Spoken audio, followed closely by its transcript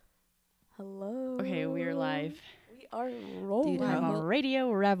Hello. Okay, we're live. We are rolling. Dude, I'm a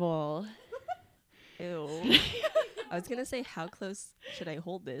radio rebel. Ew. I was gonna say how close should I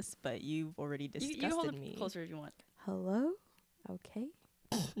hold this, but you've already disgusted You hold me. it closer if you want. Hello. Okay.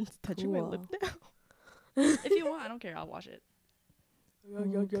 It's touching my lip Cool. now. If you want, I don't care. I'll wash it.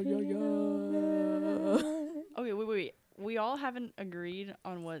 Okay, wait. We all haven't agreed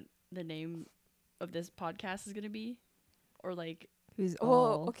on what the name of this podcast is gonna be, or like. Who's Well,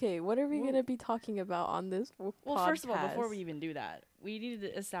 all? okay. What are we Well- gonna be talking about on this podcast? Well, first of all, before we even do that, we need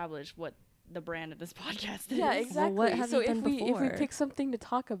to establish what the brand of this podcast is. Yeah, exactly. what have so you done if we before? pick something to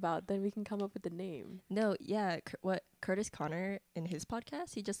talk about, then we can come up with the name. No, yeah. What Curtis Connor in his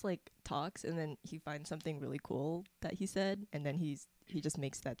podcast, he just like talks and then he finds something really cool that he said, and then he just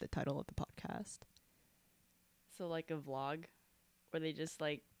makes that the title of the podcast. So like a vlog, where they just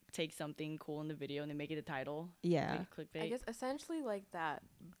like take something cool in the video and they make it a title. Yeah, Make it clickbait. I guess essentially like that,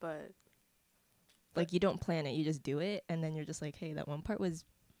 but like you don't plan it, you just do it, and then you're just like, hey, that one part was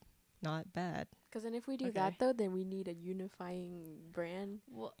not bad. because then if we do Okay. that though, then we need a unifying brand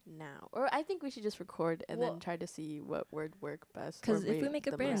Well, now. Or I think we should just record and Well- then try to see what word work best. or Because if we make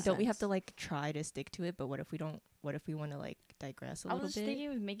a the brand, most don't we have to sense. like try to stick to it? But what if we don't? What if we want to like digress a I little was bit?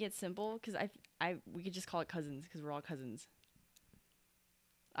 thinking of making it simple because we could just call it cousins because we're all cousins.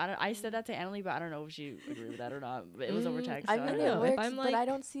 I said that to Annalie, but I don't know if she agreed with that or not. But it was over text. I so mean, don't know. it know. If works, I'm, but like- I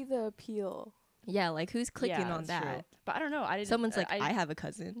don't see the appeal. Yeah, like who's clicking Yeah, on that's that? true. But I don't know. I didn't. Someone's like, I have a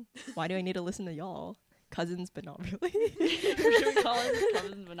cousin. Why do I need to listen to y'all? Cousins, but not really. Should we call it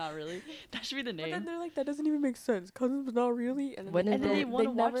cousins, but not really? That should be the But then name. they're like, that doesn't even make sense. Cousins, but not really. And then, Wouldn't And then they they want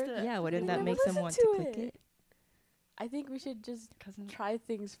to watch never- the Yeah, wouldn't they that never make them listen want to to click it. it? I think we should just cousin. try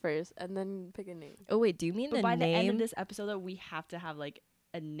things first and then pick a name. Oh wait, do you mean But the by the end of name? this episode, though, we have to have like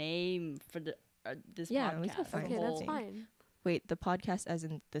a name for the this Yeah, we podcast. can as a find Okay, that's whole. fine. Wait, the podcast as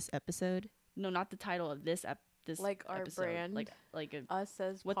in this episode? No, not the title of this this Like our episode. brand? like a, Us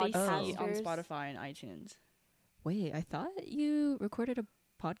as what they see on podcasters. Spotify and iTunes. Wait, I thought you recorded a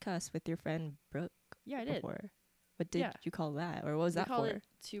podcast with your friend Brooke Yeah, I did. before. What did Yeah. you call that, or what was We that call for? it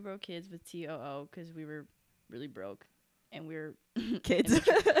Two Broke Kids with TOO because we were really broke, and we were Kids.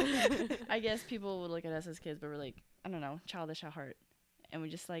 I guess people would look at us as kids, but we're like, I don't know, childish at heart. And we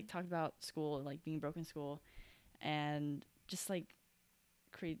just like talked about school and like being broke in school and just like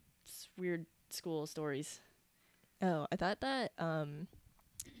create weird school stories. Oh, I thought that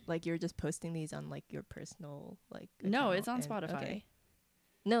like you're just posting these on like your personal like No, account it's on and- Spotify. okay.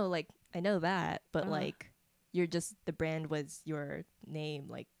 No, like I know that, but Uh-huh. like you're just the brand was your name,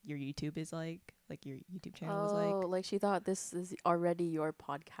 like your YouTube is like your YouTube channel was Oh, like like she thought this is already your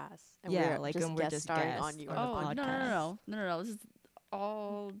podcast. And Yeah, we're like, just and we're guest just starring guests on your on the Oh, podcast. no. This is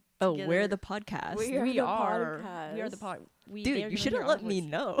all oh, together. we're the podcast. We are we the are. We are podcast. the pod. We, Dude, they're you gonna should have hear let our me voice.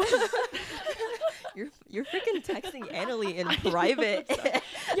 know. you're freaking texting Annalie in private.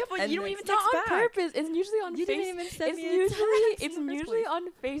 Yeah, but And you don't it's even It's not text on back. purpose. It's usually on You didn't Face. even send It's me a usually text it's in the first usually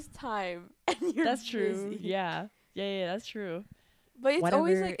place. on FaceTime and you're That's true. busy. Yeah, that's true. But it's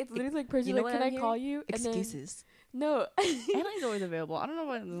always Whatever. like it's literally like Percy You know like, what can I I'm call you? And then Excuses. no. Annalie's always available. I don't know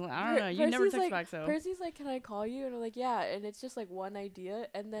what. I don't know. You never Percy's text like, back, so Percy's like, can I call you? And I'm like, yeah. And it's just like one idea,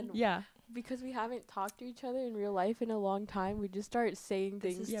 and then yeah. because we haven't talked to each other in real life in a long time, we just start saying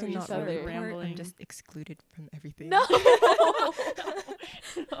This things is Yeah, to we each just not started other. rambling. I'm just excluded from everything. No.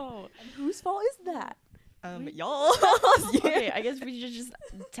 Oh. Whose fault is that? Y'all. Okay, I guess we should just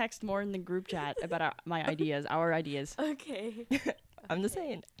text more in the group chat about our ideas. Okay. I'm just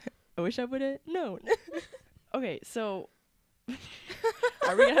saying. I wish I would have known. Okay, so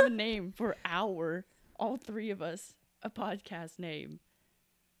are we gonna have a name for all three of us, a podcast name?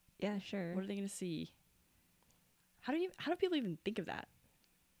 Yeah, sure. What are they gonna see? How do people even think of that?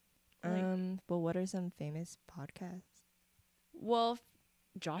 Like- Well, what are some famous podcasts? Well,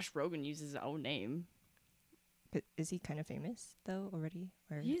 Josh Rogan uses his own name. But is he kind of famous though already?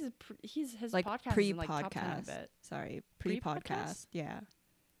 Or He's his like podcast is in, like, top 10, I pre-podcast? bet. Sorry, Pre-podcast? pre-podcast. Yeah.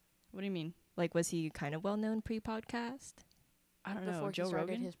 What do you mean? Like, was he kind of well known pre-podcast? I don't Before know. he Joe started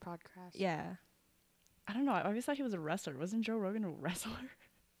Rogan. his podcast. Yeah. I don't know. I always thought he was a wrestler. Wasn't Joe Rogan a wrestler?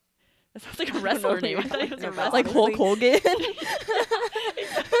 That sounds like I a don't know wrestler who name. I you're thought he was a talking wrestler. about. Like Hulk Hogan.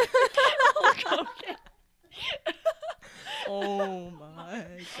 Hogan. Oh my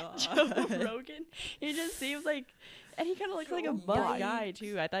Joe god. Rogan. He just seems like, and he kind of looks like a Joe buff Yikes. guy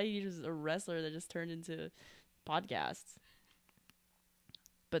too. I thought he was a wrestler that just turned into podcasts.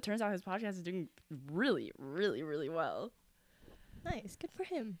 But turns out his podcast is doing really, really, really well. Nice. Good for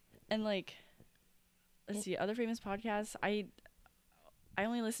him. And like, let's see, other famous podcasts. I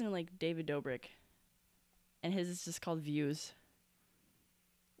only listen to like David Dobrik, and his is just called Views.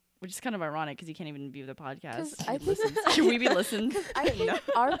 which is kind of ironic because you can't even view the podcast. 'Cause I think Should we be listened? I think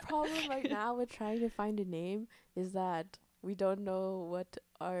our problem right now with trying to find a name is that we don't know what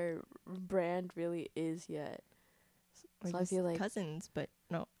our brand really is yet. We're So I just feel like cousins, but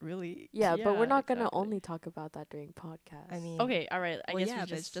not really. yeah, but we're Yeah, not gonna exactly. only talk about that during podcast. I mean, Okay, all right. I well, guess yeah, we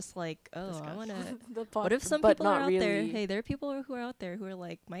but it's just just like, oh, I discuss. want to. the What if some but people are not out there? really. Hey, there are people who are out there who are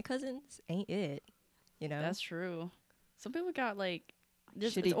like, my cousins ain't it. You know? That's true. Some people got like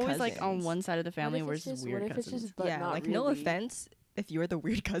just Shitty it's always like on cousins. one side of the family if where it's it's just just- what weird if it's cousins. just but yeah, not like no really? offense if you're the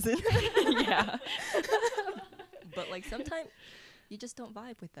weird cousin, yeah. but like sometimes you just don't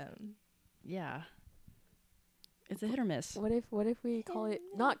vibe with them. Yeah. It's a hit or miss. What if we call it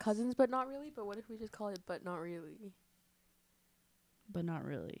not cousins but not really? But what if we just call it but not really? But not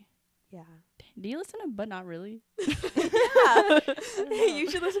really. Yeah. Do you listen to But Not Really? Yeah. Hey, you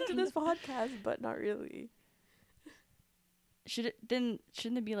should listen to this podcast, but not really. Shouldn't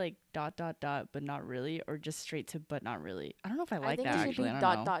it be like ... but not really, or just straight to but not really? I don't know if I like think that it should actually. be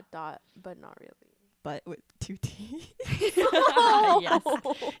I don't know. but not really. But with 2 T. yes.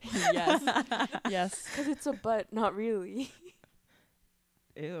 Yes. Yes. Because it's a but, not really.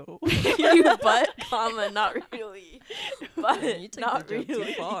 Ew. You but, comma, not really. But, You took not the joke too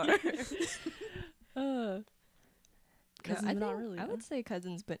really. far. Cousins, I but not think really. I huh? would say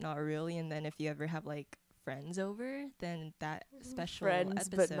cousins, but not really. And then if you ever have like friends over, then that special Friends,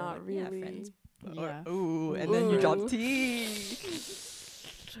 episode, but not yeah, really. friends. Yeah. Ooh, and then you drop Ooh. T.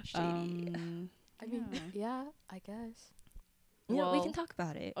 Shady. I mean, yeah, I guess. You know, we well, can talk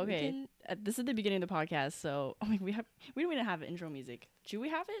about it. We Okay. can- This is the beginning of the podcast, so we don't even have intro music. Should we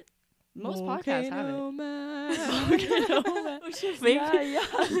have it? Most podcasts have it. Volcano Man. We should make Yeah, it.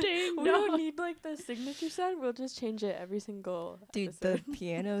 yeah, ding, We no. don't need like the signature sound. We'll just change it every single Dude, the episode.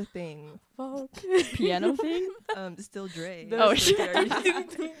 piano thing. Fuck. Piano thing? Still Dre. Oh, shit.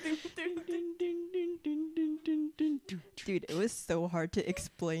 Dude, it was so hard to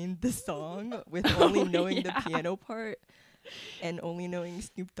explain the song with only knowing the piano part and only knowing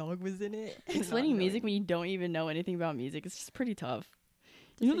Snoop Dogg was in it. and not Explaining music knowing- when you don't even know anything about music is just pretty tough.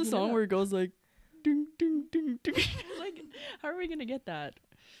 Just You know like, the you song know- where it goes like, ding, ding, ding, ding. Like, how are we gonna get that?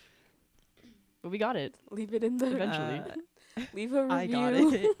 But we got it. Leave it in the. Eventually. Leave a review I got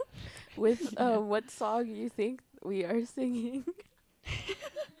it. with what song you think we are singing.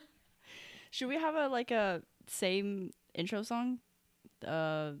 Should we have a same intro song?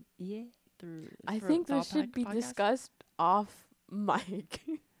 Yeah. Through. I for think the this should be podcast? discussed off mic.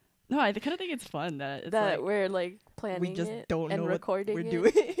 No, I kind of think it's fun that it's that like we're like planning We just it don't and know what recording we're it.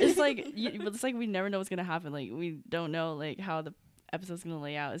 doing. it's like it's like we never know what's gonna happen. Like we don't know like how the episode's gonna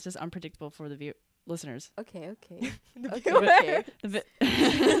lay out. It's just unpredictable for the listeners. Okay, okay. The Okay, viewer.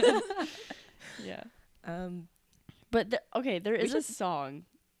 okay. Yeah. Um, But okay, there We is a song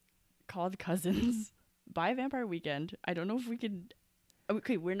called "Cousins" by Vampire Weekend. I don't know if we could.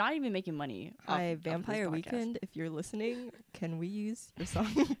 Okay, we're not even making money. Hi, off this Vampire podcast. Weekend. If you're listening, can we use your song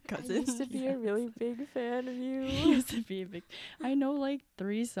I "Cousins"? used to be a really big fan of you. Used to be a big. I know like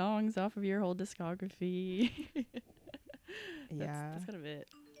 3 songs off of your whole discography. Yeah. that's kind of it.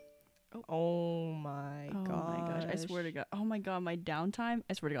 Oh my Oh god. my gosh! I swear to God. Oh my God! My downtime.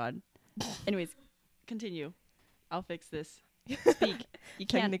 I swear to God. Anyways, continue. I'll fix this. Speak. You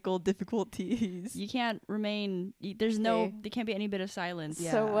can't. Technical difficulties. You can't remain. There's no. Okay. There can't be any bit of silence.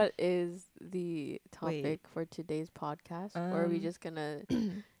 Yeah. So what is the topic for today's podcast? Or are we Um, just gonna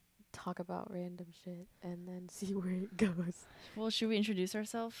talk about random shit and then see where it goes? Well, should we introduce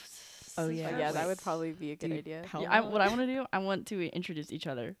ourselves? Oh, yeah. Oh, yeah, that Wait. would probably be a good Dude, idea. how Yeah, what I want to do, I want to introduce each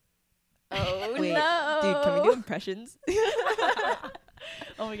other. Oh Wait, no! dude, can we do impressions?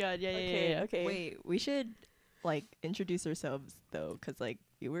 Oh my God! Yeah, yeah, Okay, yeah. okay. Wait, we should like introduce ourselves though, cause like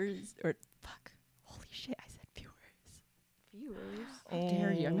viewers or fuck, holy shit, I said viewers. Viewers. How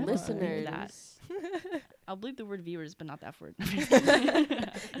dare you? I'm Oh not my. gonna believe Listeners. that. I'll believe the word viewers, but not that word.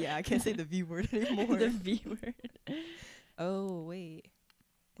 Yeah, I can't say the V word anymore. The V word. Oh wait,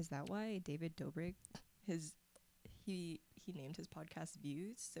 is that why David Dobrik, he named his podcast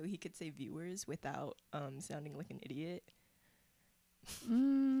Views so he could say viewers without sounding like an idiot?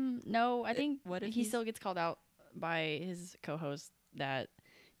 No, I think what if he he's- still gets called out by his co-host that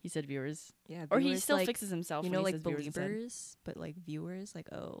he said viewers, Yeah, or he viewers, still like, fixes himself. you when know, he like says viewers instead. believers, but like viewers,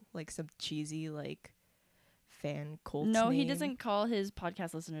 like oh, like some cheesy like fan cult. No, he name. doesn't call his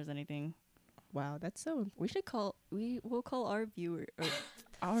podcast listeners anything. Wow, that's so. We'll call our viewer or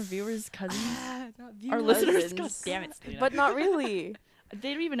Our viewers, cousins, not our viewers. listeners. God Cousins. damn it, Selena. But not really.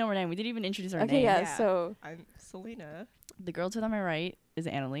 They don't even know our name. We didn't even introduce our Okay, name. yeah, Yeah. so I'm Selena. The girl to my right is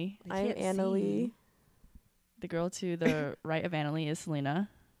Annalie. They I'm can't Annalie. see. The girl to the right of Annalie is Selena.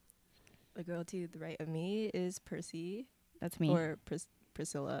 The girl to the right of me is Percy That's me. or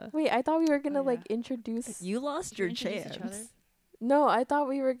Priscilla. Wait, I thought we were gonna Oh, yeah. like introduce. You lost Did you your introduce each other? chance. No, I thought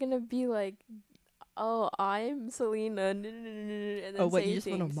we were gonna be like, oh, I'm Selena, and then Oh, what? say You just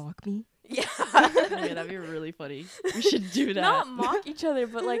want things. to mock me? Yeah. Yeah, that'd be really funny. We should do that. Not mock each other,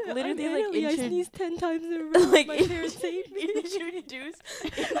 but like I'm literally like Annalie, I introduce. sneezed 10 times in a row. Like My parents hate me. introduce.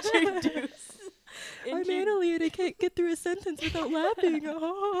 I'm Annalie and I can't get through a sentence without laughing.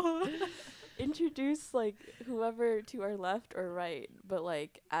 Oh. Introduce like whoever to our left or right, but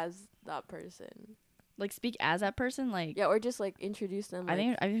like as that person. Like speak as that person. Like Yeah, or just like introduce them. Like, I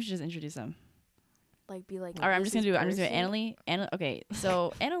think we should just introduce them. like be like. All right, I'm this just gonna is do it. I'm just gonna person. Annalie. Okay,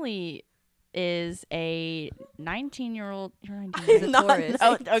 so Annalie is a 19-year-old. You're 19. She's a Not Taurus.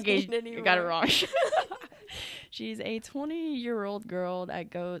 Oh, 19 okay, you got it anymore. wrong. She's a 20-year-old girl that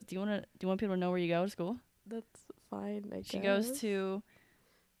goes. Do you want people to know where you go to school? That's fine. I She guess. goes to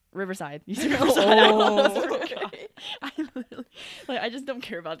Riverside. You said Riverside. Oh. I literally, like, I just don't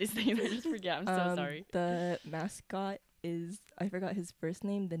care about these things. I just forget. I'm so sorry. The mascot is, I forgot his first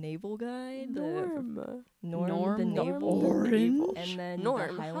name, the naval guy. Norm. Norm the Norm naval. the Orange. And then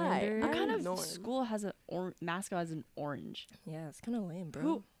Norm, the hi, Highlander. I'm What kind of Norm. school has a mascot as an orange? Yeah, it's kind of lame, bro.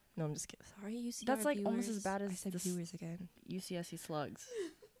 Who- No, I'm just kidding. Sorry, you see. That's, like, almost as bad I as said the s- viewers again. UCSC slugs.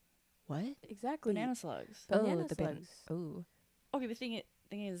 What? Exactly. Banana slugs. Banana Oh, the slugs. Oh, Okay, the thing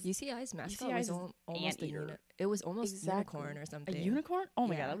is, UCI's mascot UCI's was is almost a anteater. it was almost Exactly. unicorn or a something. unicorn? Oh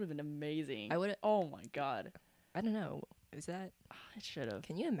my Yeah. god, that would have been amazing. I would. Oh my god. I don't know. Is that? It should have.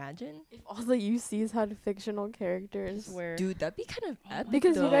 Can you imagine? If all the UCs had fictional characters. Where Dude, that'd be kind of Oh my epic.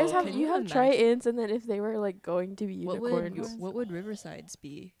 Because you guys though. have Can you have imagine? try-ins, and then if they were like going to be What unicorns, would Riverside's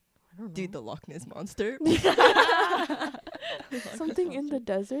be? I don't know. Dude, the Loch Ness monster. Something in the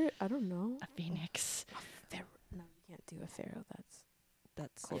desert. I don't know. a phoenix. Pharaoh. No, you can't do a pharaoh. That's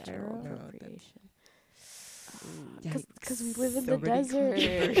That's cultural no, appropriation. Yikes. Because we live in So the many desert.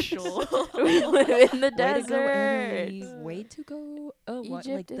 controversial. We live in the Way to go, desert. Annalie. Way to go. Oh, what?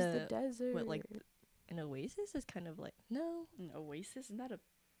 Egypt Like is the desert. what? Like an oasis is kind of like no. An oasis? Isn't that a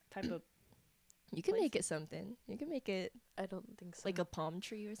type of You can Place? make it something. You can make it I don't think so. like a palm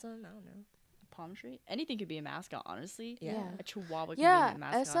tree or something. I don't know. palm tree? Anything could be a mascot, honestly. Yeah. A chihuahua could yeah, be a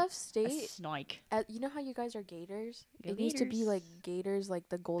mascot. SF A State. snake. You know how you guys are gators? Go It needs to be Gators. like gators, like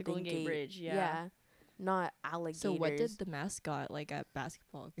the Golden, Gate Bridge, yeah. Yeah, not alligators. So what did the mascot like at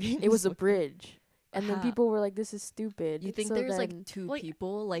basketball games? It was a look like? bridge, and then Aha. people were like, "This is stupid." You think so there's then like two like,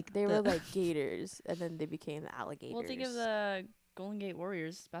 people like they the- were like gators, and then they became the alligators. Well, think of the Golden Gate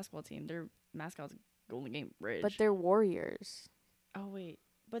Warriors basketball team. Their mascot's Golden Gate Bridge. but they're warriors. oh wait,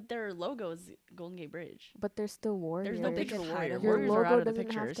 but their logo is Golden Gate Bridge. But they're still warriors. There's no they picture of could a hide warrior. them. Your Warriors are logo out of the doesn't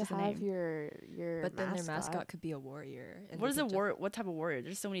picture. have It's to just a have name. your. But then their mascot mascot could be a warrior. And What they is a could just- war? What type of warrior?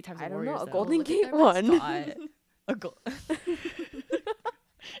 There's so many types I of don't know. warriors. A though. Golden look at Gate their one. mascot. A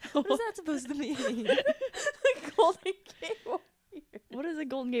what is what that supposed to mean? Golden Gate warrior. does a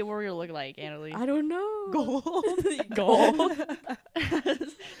Golden Gate Warrior look like, Annalie? I don't know. Gold. Gold.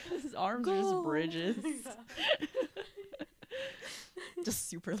 His arms are just Gold. bridges. Just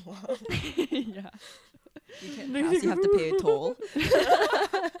super long. yeah. You can't pass. You have to pay a toll. You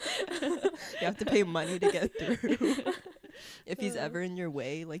have to pay money to get through. If he's ever in your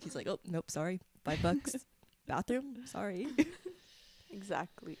way, like he's like, oh nope, sorry, $5. Bathroom, sorry.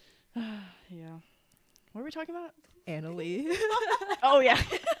 Exactly. Yeah. What were we talking about? Annalie. Oh yeah.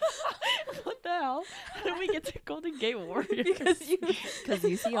 What the hell? How did we get to Golden Gate Warriors? Because you Because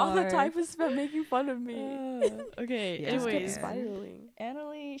UCR. all the time was spent making fun of me. Okay. Yeah. Just kept Anyways, man. spiraling.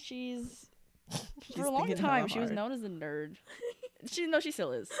 Annalie, she's She's for a long thinking time hella she was hard. known as a nerd. She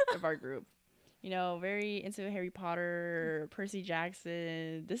still is of our group. You know, very into Harry Potter, Percy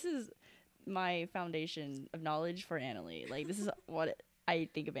Jackson. This is my foundation of knowledge for Annalie. Like this is what I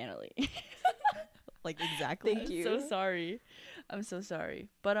think of Annalie. Like exactly. Thank you. I'm so sorry. I'm so sorry.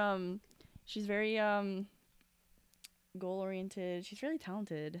 But she's very goal oriented. She's really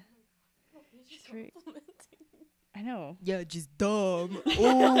talented. She's very I know. Yeah, just dumb.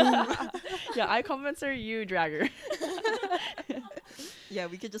 Yeah, I compliment her, you drag her. Yeah,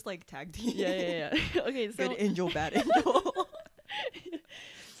 we could just like tag team. Yeah. Okay, so Good angel, bad angel.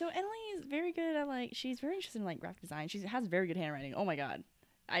 so Emily is very good at like she's very interested in like graphic design. She has very good handwriting. Oh my god.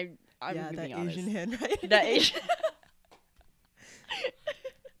 I'm yeah, that being honest. Asian handwriting. That Asian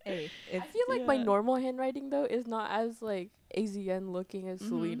Hey, I if feel like my Yeah. normal handwriting though is not as like AZN looking as Mhm.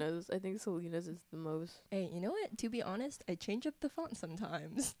 Selena's. I think Selena's is the most. hey, you know what? To be honest, I change up the font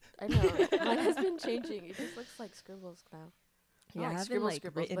sometimes. I know. Mine has been changing. It just looks like scribbles now. Yeah, Not I like haven't scribble like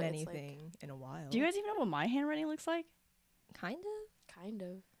scribbles, written but it's, like- anything in a while. Do you guys even know what my handwriting looks like? kind of? Kind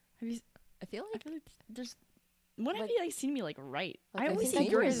of. Have you I feel I like feel like there's. When have Like- you like seen me like right? Like, I I always think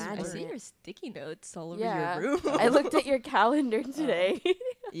think you're yours. I imagining see it. your sticky notes all over Yeah. your room. I looked at your calendar today.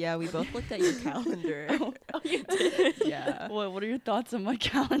 Yeah, we both looked at your calendar. Oh, you did. Yeah. What are your thoughts on my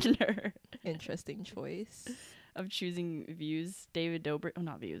calendar Interesting choice. of choosing views? David Dobrik. Oh,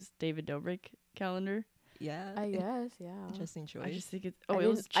 not views. David Dobrik calendar. Yeah. I guess, yeah. Interesting choice. I just think it's. I Oh, it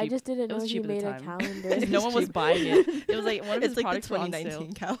was didn't- I cheap. just didn't It know was he cheap at the made a time. calendar. 'Cause no one was cheap. buying it. It was like one of his it's like the products were on sale.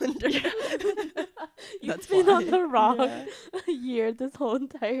 2019 calendar. You've That's been on why. the wrong Yeah. year this whole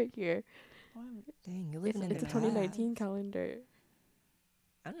entire year. Dang, you're It's, living in it's a the 2019 past. calendar.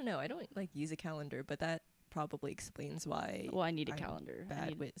 I don't know. I don't like use a calendar, but that probably explains why Well, I need a I'm calendar. I bad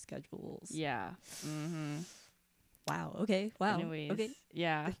need- with schedules. Yeah. Mm-hmm. Wow. Okay. Wow. Anyways. Okay.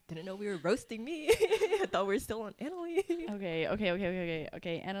 Yeah. Didn't know we were roasting me. I thought we were still on Annalie.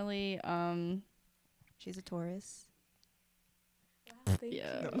 Okay. Annalie. She's a Taurus. Thank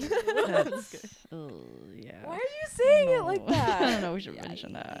Yeah. you. That's. Yeah. Why are you saying it like No. that? I don't know. We should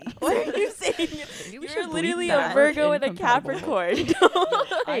mention that. Why are you saying it? Maybe we You're should bleep literally that. a Virgo and a Incompatible. Capricorn.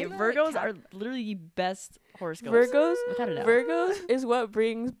 Hey, I'm a Virgos Cap- are literally the best horoscopes. Virgos, Without a doubt. Virgos is what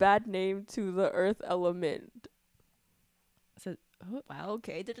brings bad name to the earth element. So, Wow.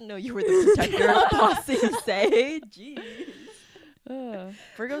 Okay. Didn't know you were the protector of Posse Say. Jeez.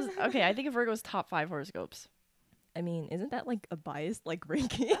 Virgos. Okay, I think of Virgo's top 5 horoscopes. I mean, isn't that like a biased like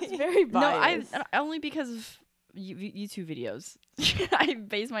ranking? That's very biased. No, only because of YouTube videos. I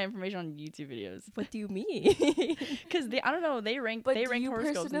base my information on YouTube videos What do you mean? because I don't know. They rank. But they do rank you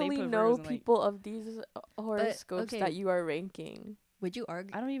horoscopes and they personally put know Virgos in, like, people of these horoscopes okay. that you are ranking? Would you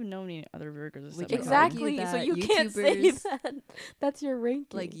argue? I don't even know any other Virgos. Would except you my Exactly. argue So that you can't say YouTubers- that. That's your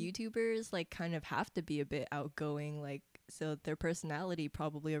ranking. Like YouTubers, like kind of have to be a bit outgoing, like so their personality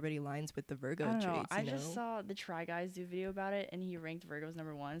probably already lines with the Virgo I don't know. traits. I you just know? saw the Try Guys do a video about it, and he ranked Virgos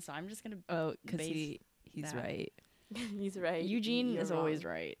number 1. So I'm just gonna. Oh, because base he's that. right. He's right. Eugene You're is always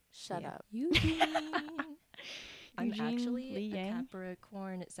wrong. right. Shut Yeah. up. Eugene. I'm Eugene actually Lee a Yang?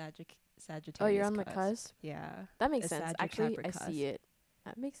 Capricorn Sagittarius. Oh, you're on the cusp. cusp. Yeah. That makes A sense. Sag Actually, Capra I cusp. see it.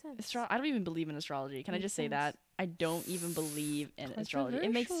 That makes sense. I don't even believe in astrology. Can I Makes just say sense. that? I don't even believe in astrology.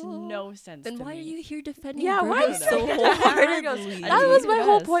 It makes Controversial. no sense Then to why me. are you here defending Yeah, why are you Virgos so so Virgos? wholeheartedly? That I was do my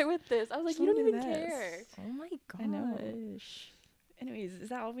whole best. point with this. I was like, Just you don't wanna even do care. this. Oh my gosh. I know. Anyways, is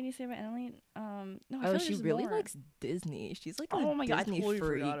that all we need to say about Annalie? No, I feel Oh, like she there's really more. likes Disney. She's like a Oh my god, I Disney totally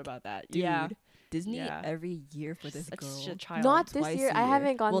freak. forgot about that. Dude, Yeah, Disney Yeah. every year for this such girl. a child. Not this twice year. a I year.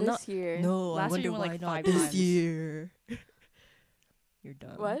 haven't gone Well, this not- year. No, Last I year you wonder went, why like, not 5 this times. year. You're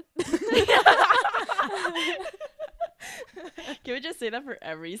dumb. What? Can we just say that for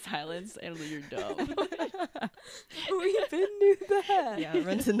every silence? Annalie, you're dumb. We've been knew that. Yeah, it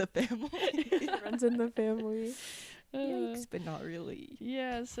runs in the family. It runs in the family. Yikes, but not really.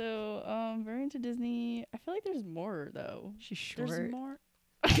 Yeah, so very into Disney. I feel like there's more though. She's short. There's more.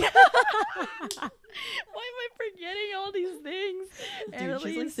 Why am I forgetting all these things? Dude, she's,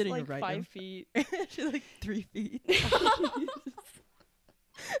 like, Annalie's, sitting like right 5 in- feet. She's like 3 feet.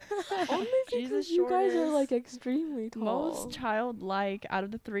 Only She's the because you guys are shortest, like extremely tall. Most childlike out of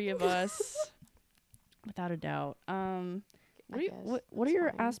the 3 of us, without a doubt. What I are, you, guess what are that's your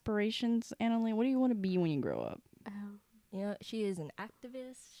fine. aspirations, Annalie? What do you want to be when you grow up? You know, she is an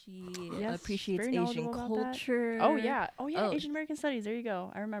activist. She Yes, appreciates very Asian knowledgeable about that. culture. Oh yeah, Oh. Asian American Studies. There you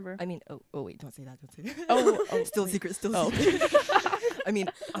go. I remember. I mean, oh wait, don't say that. Don't say that. Oh, still wait. secret. Still Oh. secret. I mean,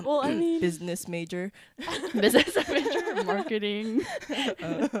 Well, I mean- business major, Business major, marketing.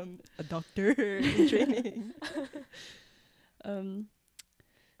 a doctor in training.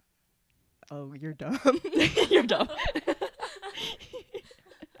 Oh, you're dumb. You're dumb.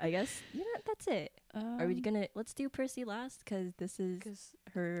 I guess that's it. Are we gonna let's do Percy last because this is Because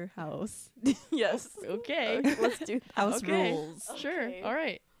her house. yes. Okay. Let's do that. House Okay. rules. Sure. Okay. All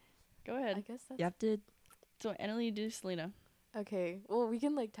right. Go I ahead. guess that's You have to. So Annalie, do Selena. okay. Well, we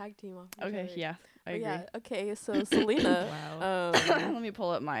can like tag team off. each Okay. other. Yeah, I But agree. yeah. Okay. So Selena. Wow. Let me pull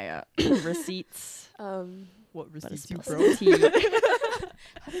up my receipts. What Let us receipts you spill broke? some tea.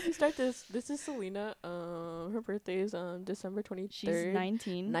 How did we start this? This is Selena. Her birthday is December 23rd. She's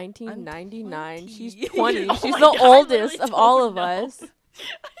 19. 1999. She's 20. 20. Oh She's my the God, I oldest literally of all don't of know. us.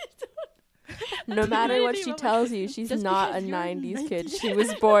 No matter what anything she about my tells you, cousin. she's Just not a because you're 90s kid. 90. She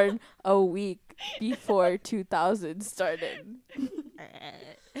was born a week before 2000 started.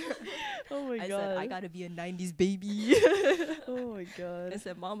 Oh my I god. said I gotta be a 90s baby. Oh my god. I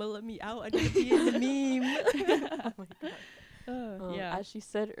said, Mama, let me out. I gotta be in the meme. Oh my God. Yeah. As she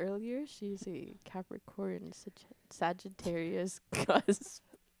said earlier, she's a Capricorn Sagittarius cusp.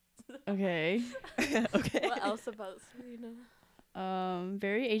 Okay. Okay. What else about Selena?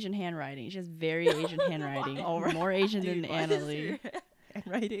 Very Asian handwriting. She has very Asian handwriting. Alright. More Asian Dude, than why is Annalie. your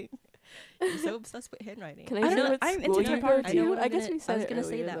handwriting. You're so obsessed with handwriting. Can I I say know, what I'm school into you go typography. I know to? what I I'm guess gonna- we said I was it gonna say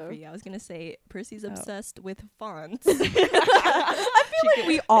earlier, that though. for you. I was gonna say Percy's Oh. obsessed with fonts. I feel like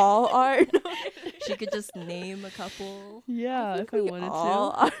we all are. She could just name a couple. Yeah, if I we wanted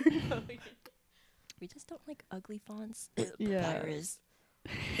all to. are. We just don't like ugly fonts. Yeah. Papyrus.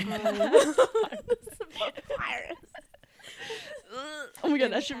 Oh my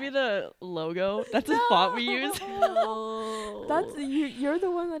god, that should be the logo. That's a font we use. No. That's you. You're the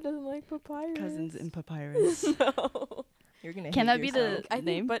one that doesn't like papyrus. Cousins in papyrus. No. You're gonna. Can hate that be the- yourself. I think,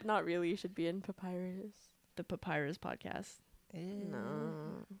 Name? but not really. You should be in papyrus. The papyrus podcast.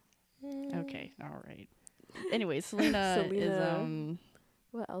 No. Okay, all right. Anyway, Selena, is Selena.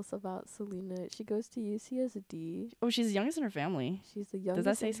 What else about Selena? She goes to UCSD. oh, she's the youngest in her family. She's the youngest.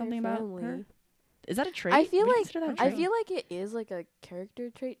 that say in her something about family. her? Is that a trait? I feel Would you like consider that a I trait? feel like it is like a character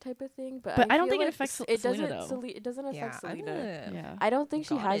trait type of thing, but But I don't feel think it like affects it Selena, doesn't. though. It doesn't affect Selena. Yeah. I don't think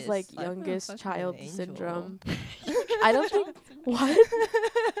she has like Goddess. I'm a youngest fucking child angel. syndrome. I don't think. What?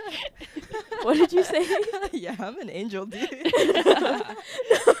 What did you say? Yeah, I'm an angel, dude.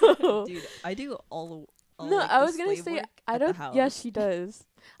 No. Dude, I do all No, like, I the was gonna slave say work I at the don't. house. Yes, she does.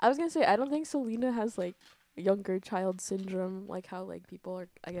 I was gonna say I don't think Selena has like younger child syndrome, like how like people are.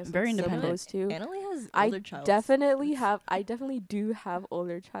 I guess Very like, independent. supposed to. Annalie has I older child. definitely have. I definitely do have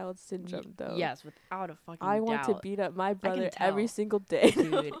older child syndrome, though. Yes, without a fucking I want to doubt. beat up my brother tell. every single day.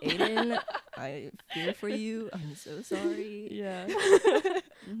 Dude, Aiden, I fear for you. I'm so sorry. Yeah.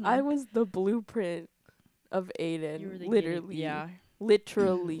 I was the blueprint of Aiden. You were the Literally. Yeah.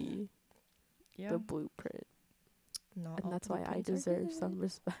 Literally Yeah. the blueprint. Not And all that's why I blueprints are deserve good. some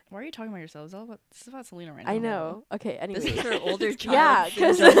respect. Why are you talking about yourself? This is about Selena right now. I know. Okay, anyway. This is her older child Yeah,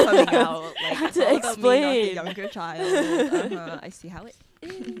 'cause syndrome coming out. Like, I had it's to all about me, not the explain. younger child. I see how it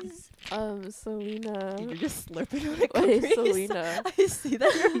is. Selena. Dude, you're just slurping on it. Wait, Caprice. Selena. I see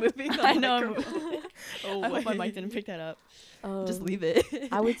that you're moving. The I know, I'm microphone. Oh, I hope my wait. mic didn't pick that up. Just Um, leave it.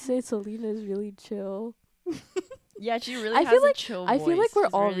 I would say Selena is really chill. Yeah, she really I has feel a like- chill I voice. feel like we're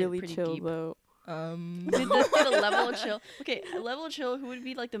She's all really pretty chill, deep. though. Did the level of chill. Okay, a level of chill. Who would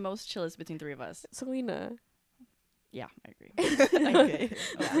be like the most chillest between three of us? Selena. Yeah, I agree. Okay.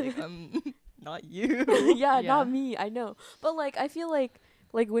 Like, not you. Yeah, Yeah. not me. I know, but like I feel like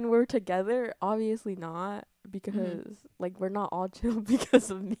when we're together, obviously not because like we're not all chill because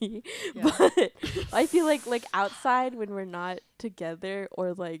of me. Yeah. But I feel like outside when we're not together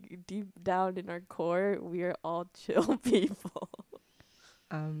or like deep down in our core, we're all chill people.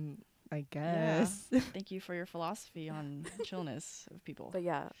 I guess. Thank you for your philosophy on chillness of people. But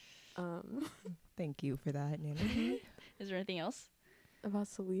yeah, Thank you for that, Nana. Is there anything else? about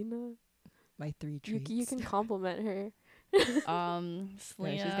Selena, My 3 you treats. you can compliment her. Selena.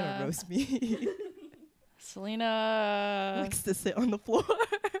 Yeah, she's gonna roast me. Selena. Likes to sit on the floor.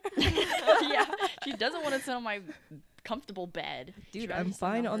 Yeah, she doesn't want to sit on my comfortable bed. She'd Dude, rather I'm sit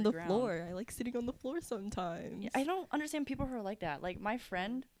fine on her the ground. floor. I like sitting on the floor sometimes. Yeah, I don't understand people who are like that. Like my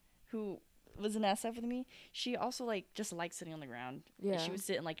friend who was in SF with me, she also like just likes sitting on the ground. Yeah, She would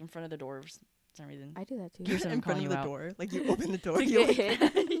sit like in front of the door for some reason. I do that too. Here's what I'm in front calling of you the out. door. Like you open the door. To you get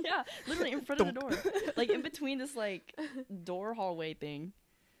like, hit. Yeah, literally in front of the door. Like in between this like door hallway thing.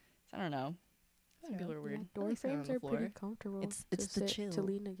 So, I don't know. Some people are Yeah, weird. door like sitting frames on are the pretty floor. comfortable. It's to the sit, to chill.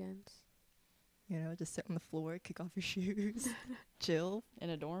 lean against. you know, just sit on the floor, kick off your shoes, chill. In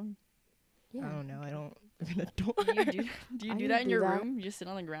a dorm. Yeah. I don't know. I don't live in a door. Do you I do can that in do your that. room? You just sit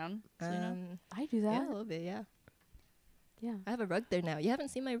on the ground? Selena? I do Yeah, that. a little bit. Yeah, Yeah. I have a rug there now. You haven't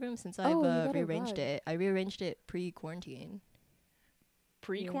seen my room since Oh, I've you got a rearranged rug. it. I rearranged it pre-quarantine.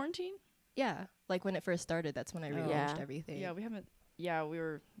 Pre-quarantine? Yeah, like when it first started. That's when I Oh. rearranged Yeah. everything. Yeah, we haven't. Yeah, we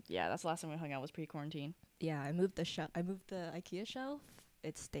were. Yeah, that's the last time we hung out was pre-quarantine. Yeah, I moved the I moved the IKEA shelf.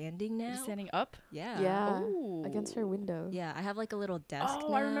 It's standing now. Just standing up. Yeah. Yeah. Oh. Against her window. Yeah, I have like a little desk.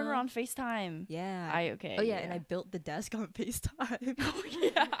 Oh, I remember now. on FaceTime. Yeah. Okay. Oh yeah, and I built the desk on FaceTime. Oh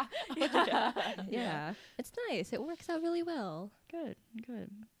yeah. yeah. Yeah, it's nice. It works out really well. Good.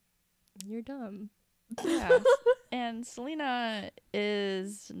 Good. You're dumb. Yeah. And Selena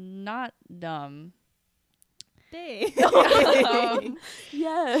is not dumb. Dang.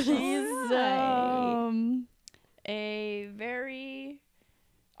 Yes. She's Alright. a very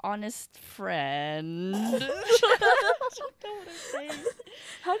honest friend.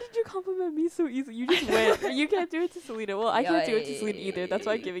 How did you compliment me so easily? You just went. You can't do it to Selena. Well, I can't do it to Selena either. That's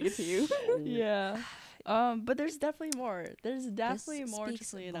why I'm giving it to you. Yeah. But there's definitely more. There's definitely This more to speaks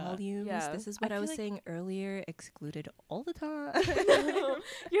Selena. volumes. Yeah. This is I what I feel was like- saying earlier. Excluded all the time.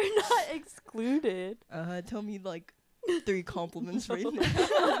 You're not excluded. Tell me like 3 compliments right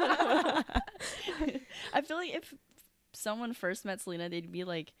now. I feel like if someone first met Selena, they'd be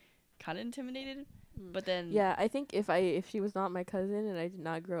like kind of intimidated, but then Yeah, I think if she was not my cousin and I did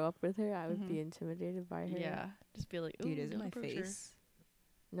not grow up with her, I would be intimidated by her. yeah, just be like, Dude, "Ooh, is it don't my approach her." face?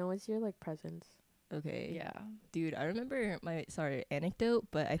 No, it's your like presence. Okay. Yeah. Dude, I remember my anecdote,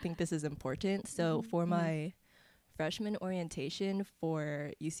 but I think this is important. So for my freshman orientation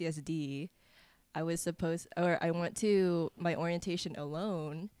for UCSD, I went to my orientation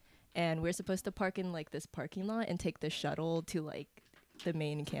alone, and we're supposed to park in like this parking lot and take the shuttle to like the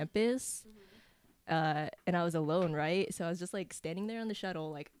main campus. And I was alone, right? So I was just like standing there on the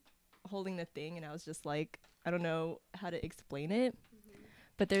shuttle, like holding the thing, and I was just like, I don't know how to explain it.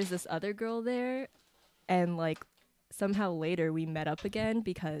 But there's this other girl there, and like somehow later we met up again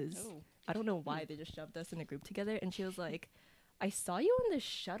because I don't know why they just shoved us in a group together, and she was like, I saw you on the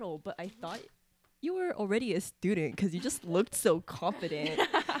shuttle, but I thought you were already a student because you just looked so confident.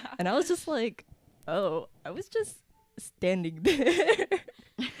 And I was just like, oh, I was just standing there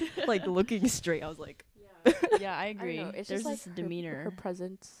like looking straight. I was like, Yeah, I I don't agree. know. It's There's just like this demeanor. her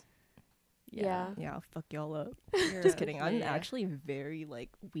presence. Yeah. yeah, I'll fuck y'all up. You're- Just kidding. I'm yeah. actually very like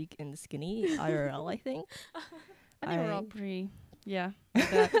weak and skinny IRL, I think. I think we're all I- pretty. Yeah.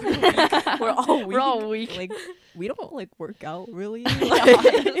 We're all weak. We're all weak. Like we don't like work out really.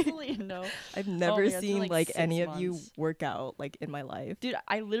 Honestly, no. I've never my God, it's been, seen like, like 6 any of you months. work out like in my life. Dude,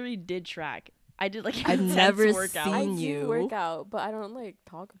 I literally did track. I did like I've intense never workout. I seen do you. work out, but I don't like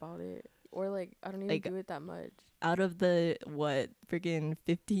talk about it or like I don't even Like, do it that much. Out of the freaking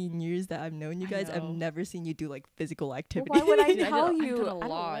 15 years that I've known you I guys, I've know. never seen you do like physical Well, activity. why would I Dude, I tell did- I've you? done a I don't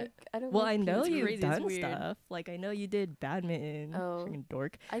lot. like. I don't. Well, like I know It's you've crazy, it's done weird. stuff. Like I know you did badminton. Oh. Freaking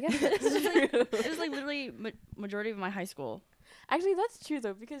dork. I guess that's true. It was like literally majority of my high school. Actually, that's true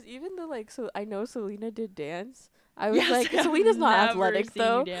though, because even though like so I know Selena did dance. I was Yes, like, I've Selena's not never athletic seen you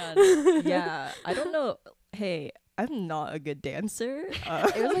though. dance. Yeah, I don't know. Hey, I'm not a good dancer.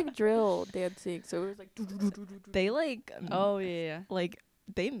 It was like drill dancing, so it was like. They like Oh yeah. like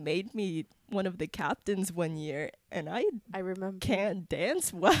they made me one of the captains one year, and I I remember. can't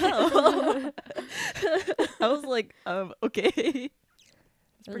dance well. I was like, okay.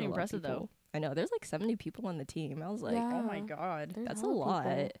 It's There's pretty a lot of impressive though. people. I know. There's like 70 people on the team. I was like, Yeah. Oh my god. There's that's a hella lot.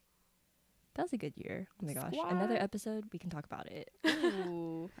 people. That was a good year. Oh my gosh. Another Squad. episode, we can talk about it.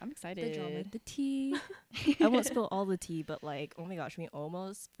 Ooh, I'm The excited. drama, the tea. I won't spill all the tea, but like, oh my gosh, we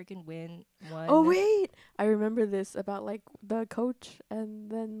almost freaking win one. Oh wait, I remember this about like the coach and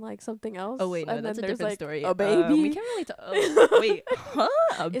then like something else. Oh wait, no, and that's a then there's, different like, story. A baby. We can't really talk. Oh, wait, huh?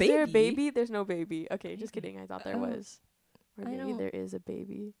 A Is baby? there a baby? There's no baby. Okay, just Baby. kidding. I thought there Oh, was. Or I maybe don't- there is a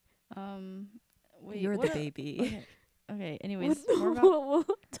baby. Wait. You're the what baby. Okay. Okay. Anyways, What- more about we'll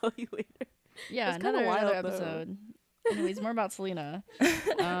tell you later. yeah, It's kinda another wild, though. episode. Anyways, more about Selena.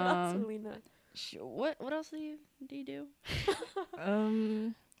 Not Um, Selena. what else do you do?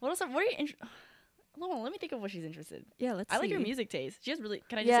 Um, What else? What are you? Hold on, let me think of what she's interested. yeah, let's I like her see. music taste. She has really.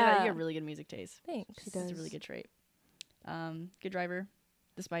 Can I just say that you Yeah. have really good music taste? Thanks. She This is a does. really good trait. Good driver,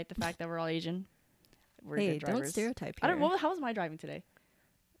 despite the fact that we're all Asian. We're Hey, good don't drivers. stereotype I here. don't. How was my driving today?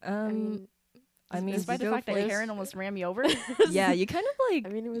 I mean, despite you the fact drove that like- Karen almost ran me over. yeah, you kind of like I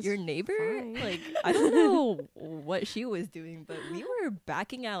mean, it was your neighbor. fine. Like, I don't know what she was doing, but we were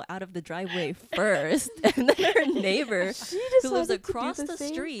backing out of the driveway first, and then her neighbor, She who lives decided to do across the the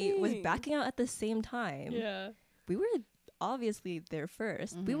same street, was thing. backing out at the same time. yeah. We were obviously there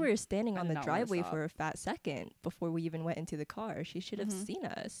 1st. We Mhm. were standing I on did the not wanna driveway stop. for a fat second before we even went into the car. She should have Mhm. seen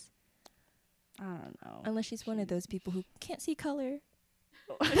us, I don't know. unless she's one of those people who can't see color.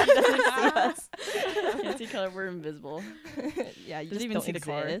 She doesn't see us. Can't see color. We're invisible. Yeah, you Doesn't just even don't see the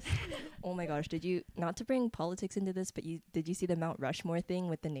car. exist. Oh my gosh, did you not to bring politics into this, but did you see the Mount Rushmore thing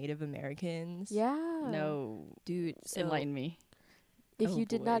with the Native Americans? Yeah. No. Dude, so Enlighten me. If Oh, you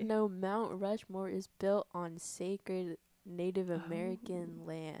did not boy. know, Mount Rushmore is built on sacred Native Oh. American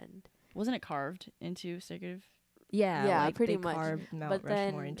land. Wasn't it carved into sacred? yeah, Yeah, like, pretty they much. carved Mount But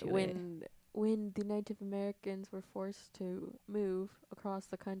Rushmore then into it. when the Native Americans were forced to move across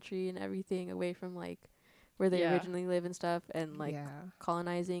the country and everything away from like where they Yeah. originally live and stuff and like yeah.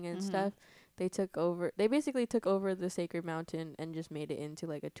 colonizing and Mhm. stuff, they basically took over the sacred mountain and just made it into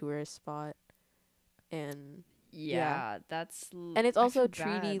like a tourist spot. And Yeah, that's. and it's I also feel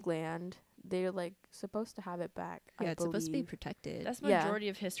treaty bad. land. They're like supposed to have it back. Yeah, I it's supposed to be believe. protected. That's Yeah. majority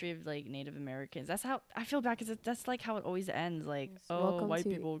of history of like Native Americans. That's how I feel bad because that's like how it always ends. Like, Yes. oh, Welcome white to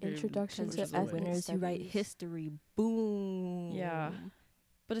people came Introduction Because to versus the the ethnic white. winners who write studies. history. Boom. Yeah.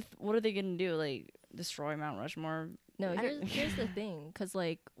 But what are they gonna do? Like destroy Mount Rushmore? No, I- here's the thing, because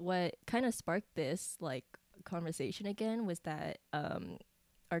like what kind of sparked this like conversation again was that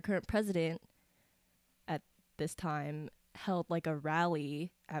our current president at this time held like a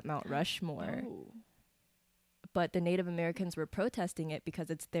rally at Mount Rushmore, Oh. but the Native Americans were protesting it because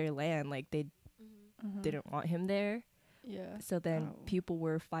it's their land. Like they didn't want him there. Yeah. So then Oh. people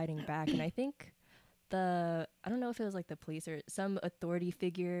were fighting back, and I think I don't know if it was like the police or some authority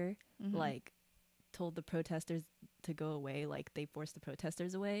figure Mhm. like told the protesters to go away. Like they forced the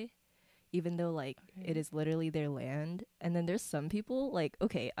protesters away, even though like it Okay. is literally their land. And then there's some people like,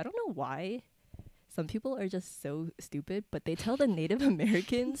 okay, I don't know why some people are just so stupid, but they tell the Native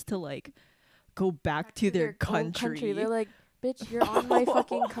Americans to like go back to their own country. They're like, bitch, you're on my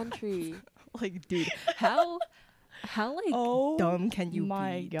fucking country. Like, dude, how like Oh dumb can you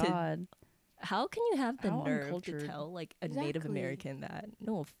my be? God. How can you have the How nerve to uncultured. tell like a Native Exactly. American that?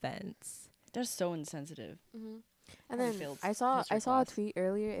 No offense. They're so insensitive. And Probably then failed I saw history a class. tweet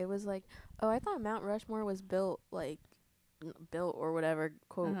earlier. It was like, oh, I thought Mount Rushmore was built built or whatever,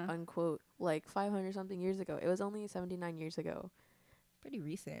 quote unquote, like 500 something years ago. It was only 79 years ago. Pretty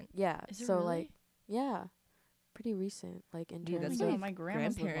recent. Yeah. Is it So really? like, yeah, pretty recent. Like in Dude, terms that's of Oh my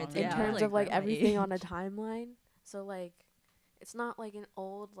grandma's lived grandparents, in longer. yeah, terms like of like grandma everything age. on a timeline. So like, it's not like an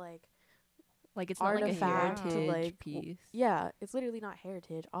old like Like it's not like a artifact to heritage like piece. yeah, it's literally not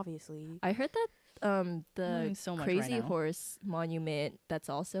heritage, obviously. I heard that the learning so much right Crazy now. Horse monument that's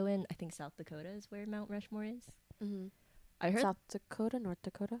also in I think South Dakota is where Mount Rushmore is. Mm-hmm. I heard South Dakota, North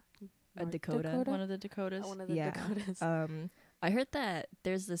Dakota, A North Dakota. One of the Dakotas. One of the yeah. Dakotas. I heard that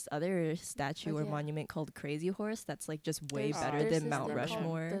there's this other statue or yeah. monument called Crazy Horse that's like just way There's- better there's than this Mount thing called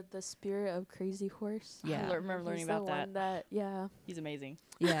Rushmore. The spirit of Crazy Horse. Yeah. I remember learning He's about the that. one that yeah. He's amazing.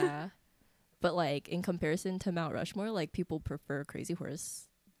 Yeah. But like in comparison to Mount Rushmore, like people prefer Crazy Horse.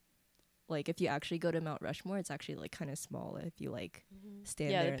 Like if you actually go to Mount Rushmore, it's actually like kind of small if you like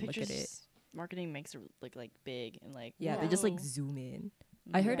stand Yeah, there the and look at it. pictures marketing makes it look like big and like Yeah, they just like whoa. zoom in.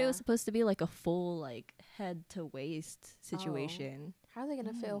 I heard it was Yeah. supposed to be like a full like head to waist situation. How are they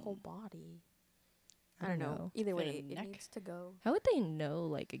gonna fit a Mm. whole body? I I don't don't know. know. Either Fit a way, it neck? needs to go. How would they know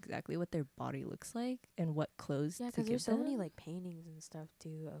like exactly what their body looks like and what clothes Yeah, to because give there's so them? many like paintings and stuff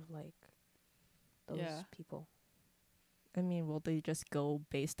too of like those Yeah. people. I mean, will they just go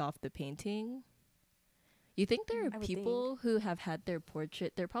based off the painting? You think there I are would people who have had their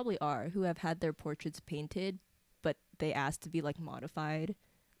portrait? There probably are who have had their portraits painted, but they asked to be like modified,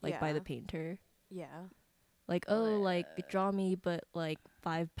 like by the Yeah. painter. Yeah. Like, oh, like draw me, but like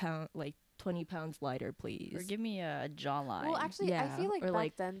 5 pound, like 20 pounds lighter, please. Or give me a jawline. Well, actually, I Yeah, feel like or, back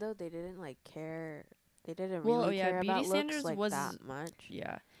like- then though they didn't like care. They didn't Well, really yeah, care beauty about looks standards like was- that much.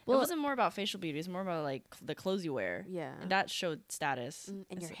 yeah. Well- It wasn't more about facial beauty. It's more about like the clothes you wear. Yeah. And that showed status. And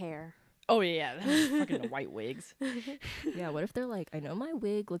your It's- hair. Oh yeah, yeah. Fucking white wigs. Yeah, what if they're like, I know my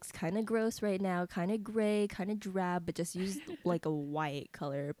wig looks kind of gross right now, kind of gray, kind of drab, but just use like a white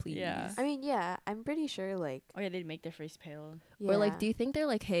color, please. Yeah. I mean, yeah, I'm pretty sure like Oh yeah, they'd make their face pale. yeah. Or like, do you think they're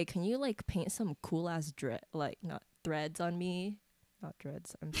like, hey, can you like paint some cool ass like not threads on me? Not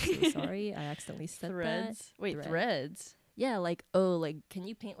dreads. I'm so sorry. I accidentally said that. Threads. Wait, Thread. threads. Yeah, like oh, like can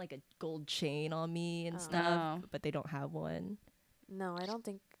you paint like a gold chain on me and Oh. stuff? Oh. But they don't have one. No, I don't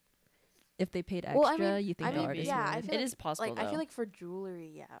think. If they paid extra, Well, I mean- you think I the mean, artist yeah, I would? feel It like- is possible Like though. I feel like for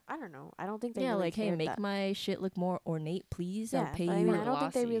jewelry, yeah. I don't know. I don't think they Yeah, really like hey, cared make that. my shit look more ornate, please. Yeah, I'll pay but I you. mean, I don't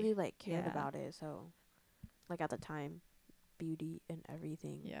think they glossy. really like cared Yeah. about it. So, like at the time, beauty and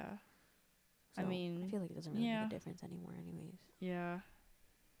everything. yeah. So I mean, I feel like it doesn't really yeah. make a difference anymore, anyways. Yeah.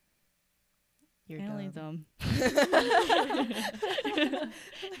 You're Annalise dumb. dumb.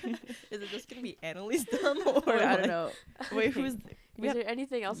 Is it just gonna be Annalise dumb or Or I like- don't know. Wait, who's? We Is have, there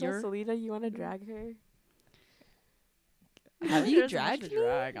anything else on your- Selena you want to drag her? Have you There's not much dragged to me?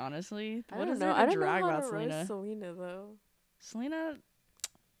 drag? Honestly, I what don't is know. there I to don't drag know how about to roast Selena? Selena though. Selena.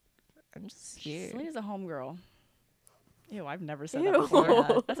 I'm just scared. Selena's a homegirl. Ew, I've never said Ew. that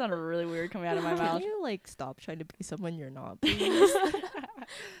before. That sounded really weird coming out of my Can mouth. you like stop trying to be someone you're not, please?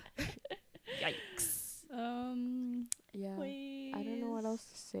 Yikes. Yeah. Please. I don't know what else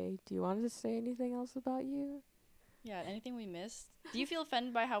to say. Do you want to say anything else about you? Yeah, anything we missed? Do you feel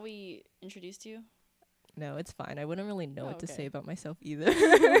offended by how we introduced you? No, it's fine. I wouldn't really know Oh, what to okay. say about myself either.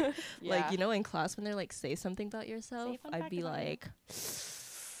 Yeah. Like, you know, in class when they're like, say something about yourself, Say a fun I'd fact be about you. like,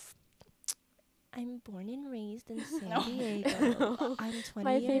 I'm born and raised in San No. Diego. I'm 20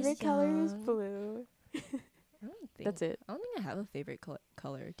 My years favorite color is young." blue. I don't think That's it. I don't think I have a favorite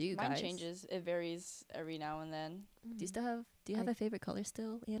color. Do you Mine guys? changes. It varies every now and then. Do you still have? Do you have I- a favorite color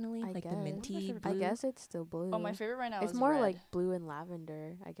still, Annalie? I Like the guess. minty I blue. guess it's still blue. Oh, my favorite right now It's is more red. like blue and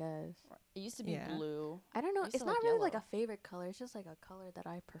lavender, I guess. It used to be Yeah. blue. I don't know. used It's to not like really like a yellow. favorite color. It's just like a color that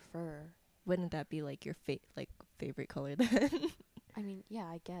I prefer. wouldn't that be like your favorite color then? I mean, yeah,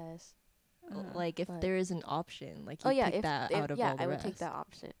 I guess. Like if But- there is an option, like Oh you yeah, pick if, that if out of yeah, all the I would rest. take that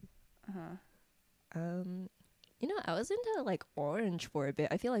option. You know, I was into like orange for a bit.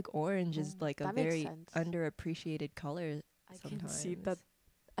 I feel like orange is like a That makes very sense. underappreciated color. I can see sometimes. that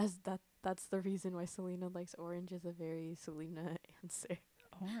as that's the reason why Selena likes orange is a very Selena answer.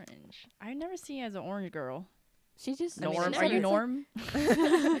 Orange. I never see you as an orange girl. She just I mean, I Norm? never Are you it's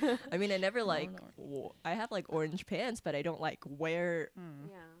like- Norm? I mean, I never No, like. no. I have like orange pants, but I don't like wear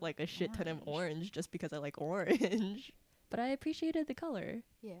Yeah. like a shit ton of Orange. orange just because I like orange. But I appreciated the color.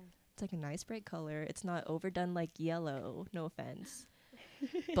 Yeah. It's like a nice bright color. It's not overdone like yellow. No offense.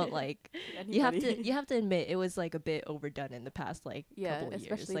 But like you have to admit it was like a bit overdone in the past like yeah, couple of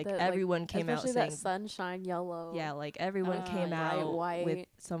years. especially Like the, everyone came out especially saying that sunshine yellow. yeah, like everyone came bright out with white.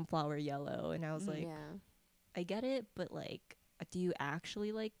 sunflower yellow, and I was like, yeah, I get it, but like, do you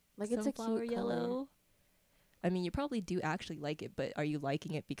actually like like it's a sunflower cute yellow? color. I mean, you probably do actually like it, but are you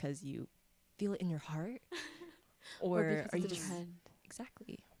liking it because you feel it in your heart, or because are you it's a just trend.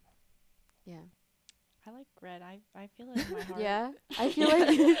 exactly? Yeah. I like red. I feel it in my heart. Yeah, I feel like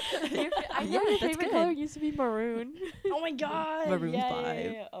I know Yeah, your that's favorite good. color used to be maroon. Oh my god. Maroon yeah, 5.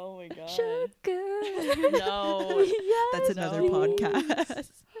 Yeah, yeah. Oh my god. Sugar. No. Yes, That's another No. podcast.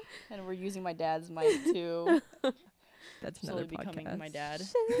 And we're using my dad's mic too. That's Slowly another becoming podcast. my dad.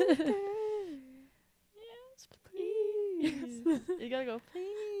 Sugar. Yes, please. You gotta go,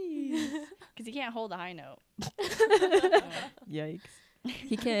 please. Because he can't hold a high note. Yikes.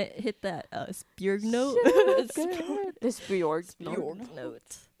 He can't hit that Spjorg note. Sugar. The Spjorg note. Spjorg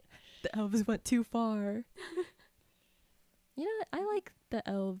note. The elves went too far. You know, I like the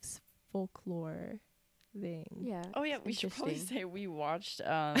elves folklore thing. Yeah. Oh yeah, we should probably interesting. say we watched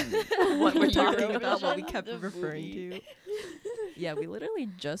What we're talking about, what we Eurovision, kept the referring movie. to. Yeah, we literally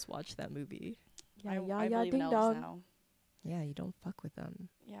just watched that movie. Yeah, I yeah, believe in ding elves dong. now. Yeah, you don't fuck with them.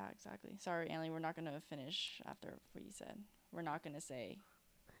 Yeah, exactly. Sorry, Annie, we're not gonna finish after what you said. We're not gonna say.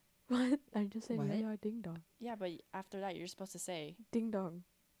 What? I just said What? yeah, yeah, ding dong. Yeah, but after that, you're supposed to say. Ding dong.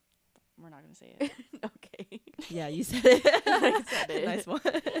 We're not gonna say it. Okay. Yeah, you said it. I said it. Nice one.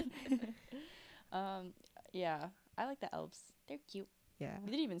 Yeah, I like the elves. They're cute. Yeah. We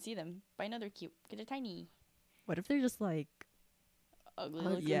didn't even see them, but I know they're cute. 'Cause they're tiny, What if they're just like, ugly.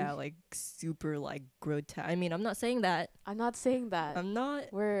 Ugly. looking. yeah, like super like grotesque? I mean, I'm not saying that. I'm not saying that. I'm not.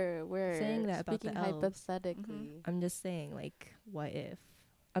 We're saying that about the speaking elves. hypothetically. I'm just saying, like, what if?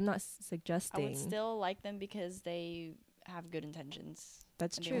 I'm not I suggesting. would still like them because they have good intentions.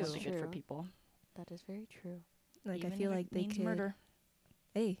 That's and true. They want to be good for True. people. That is very true. Like, Even I feel if like it they means could. murder.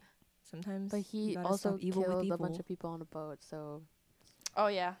 Hey, sometimes. But you he gotta also stop evil killed with evil. a bunch of people on a boat, so Oh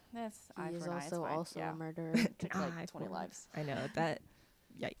yeah, that's eye he is for an eye. It's also fine. Yeah. a murderer. Took Eye like 20 for- lives. I know that.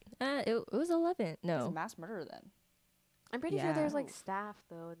 Yeah, it was 11. He's a No, mass murderer then. I'm pretty sure there's Yeah. like staff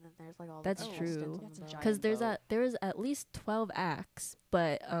though, and then there's like all That's the Oh, true. assistants on That's the a boat. giant because boat. there was at least 12 acts,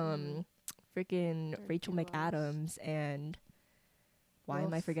 but freaking There Rachel was. McAdams and why Will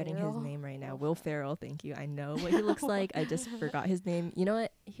am I forgetting his Ferrell? name right now? Will Will Ferrell. Thank you. I know what he looks like. I just forgot his name. You know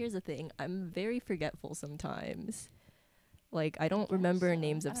what? Here's the thing. I'm very forgetful sometimes. Like I don't remember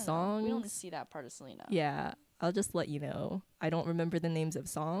names of I don't know. songs. We don't see that part of Selena. Yeah, I'll just let you know. I don't remember the names of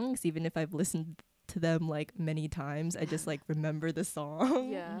songs, even if I've listened to them like many times. I just like remember the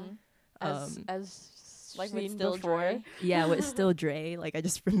song. Yeah. Mhm. As Like with seen Still before. Dre. Yeah, with Still Dre. Like I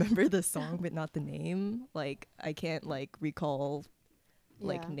just remember the song, but not the name. Like I can't like recall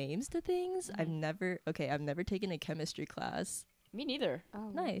like Yeah. names to things. I've never taken a chemistry class. Me neither.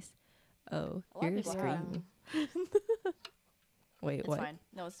 Oh. Nice. Oh, A lot of you're people screaming. Wait, It's what? fine.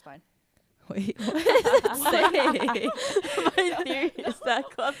 No, it's fine. Wait, what did it say? My theory is that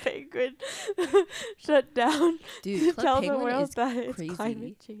Club Penguin shut down Dude, to Club tell the Penguin world is that it's crazy.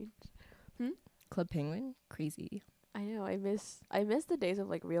 climate change. Club Penguin? Crazy. I know. I miss the days of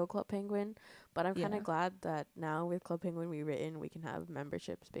like real Club Penguin, but I'm kind Yeah. of glad that now with Club Penguin we can have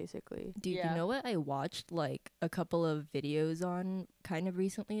memberships basically. Dude, Yeah. you know what I watched like a couple of videos on kind of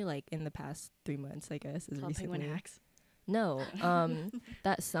recently, like in the past 3 months, I guess, is Club recently. Penguin hacks. No,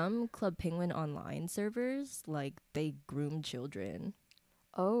 that some Club Penguin online servers like they groom children.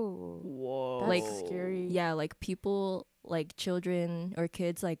 Oh, Whoa. that's Like, scary. Yeah, like people, like children or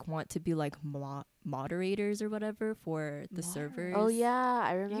kids, like want to be like moderators or whatever for the servers. Oh yeah,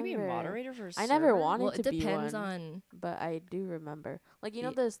 I You remember. can be a moderator for a I never server? wanted Well, it to be depends one, on. but I do remember. Like you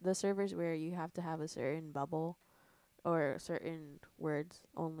know Ye- the servers where you have to have a certain bubble, or certain words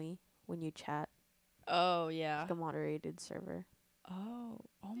only when you chat. Oh yeah. Like a moderated server. Oh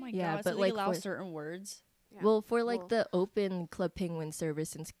my Yeah, god. but so they like allow for- certain words. Yeah. Well, for like Well- the open Club Penguin server,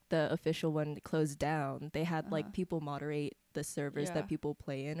 since the official one closed down, they had like people moderate the servers Yeah. that people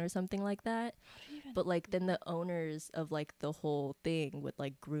play in or something like that. How do you even- But like then the owners of like the whole thing would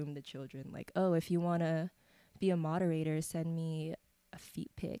like groom the children, like, oh, if you wanna be a moderator, send me a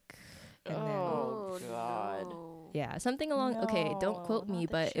feet pic. And Oh, God. no. then yeah, something along. Okay, don't quote No, me, not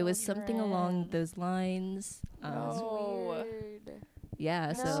the but it was something along children. those lines. No. That's Oh. weird. Yeah,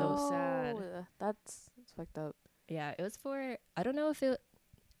 That's so so sad. No, That's fucked up. yeah, it was for, I don't know if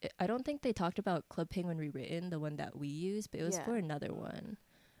I don't think they talked about Club Penguin Rewritten, the one that we use, but it was Yeah. for another one.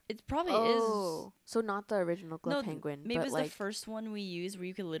 It probably Oh, so not the original Club No, Penguin, maybe but it's like the first one we used where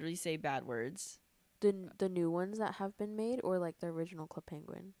you could literally say bad words. the new ones that have been made, or like the original Club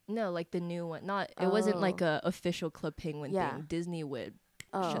Penguin. No, like the new one. Not, it wasn't like Oh. a official Club Penguin Yeah. thing. Disney would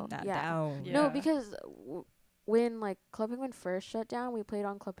Oh, shut that yeah. down. Yeah. No, because when like Club Penguin first shut down, we played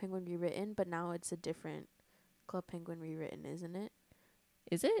on Club Penguin Rewritten, but now it's a different Club Penguin Rewritten, isn't it?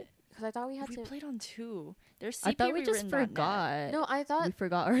 Is it? Because I thought we had We to. played on 2. There's CP I thought we just rewritten.net. forgot. No, I thought we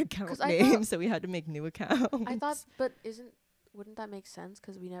forgot our account 'cause I name, thought- so we had to make new accounts. I thought, but wouldn't that make sense?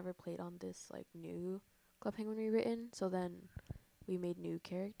 Because we never played on this like new Club Penguin Rewritten, so then we made new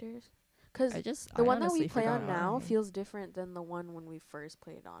characters. Because the one that we honestly play on forgot now mine. feels different than the one when we first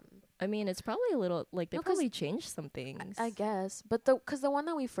played on. I mean, it's probably a little like they No, 'cause probably changed some things. I guess, but because the one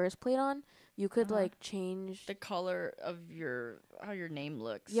that we first played on, you could like change. The color of how your name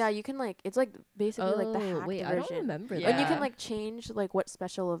looks. Yeah, you can like it's like basically like the hacked wait, version. I don't remember Yeah. that. And you can like change like what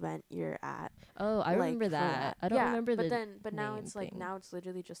special event you're at. Oh, I like, remember for that. I don't Yeah, remember but the. but now name it's like thing. now it's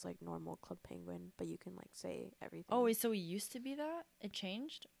literally just like normal Club Penguin, but you can like say everything. Oh, wait, so it used to be that? It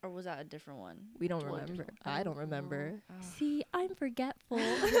changed? Or was that a different one? We don't What? remember. I I don't don't remember. know. Oh. See, I'm forgetful.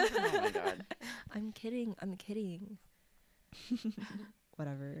 Oh my god. I'm kidding. I'm kidding.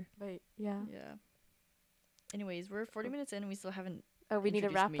 Whatever. But yeah. Yeah. Anyways, we're 40 minutes in and we still haven't. Oh, we need to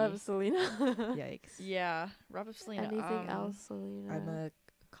wrap Introduce up, me. Selena. Yikes. Yeah. Wrap up Selena. Anything else, Selena? I'm a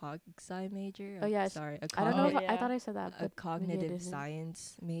cog sci major. Oh, yeah, Sorry. I don't know if Oh, I yeah. thought I said that. A But maybe I cognitive didn't.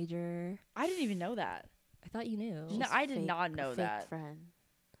 science major. I didn't even know that. I thought you knew. No, She's I did fake- not know fake that. Friend.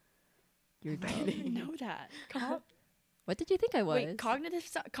 You're I dumb. didn't know that. What did you think I was? Wait, cognitive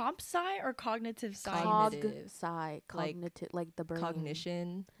comp sci or cognitive science? Cognitive. Like cognitive, like the brain.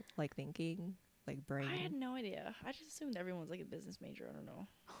 Cognition, like thinking, like brain. I had no idea. I just assumed everyone was like a business major. I don't know.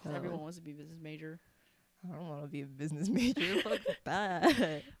 Oh. Everyone wants to be a business major. I don't want to be a business major. Fuck that.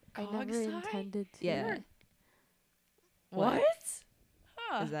 I Cog never sci? intended to. Yeah. What?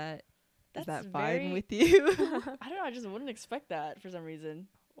 Huh. Is that That's fine very- with you? I don't know. I just wouldn't expect that for some reason.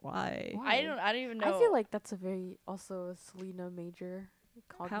 Why? I don't even know. I feel like that's a very also a Selena major.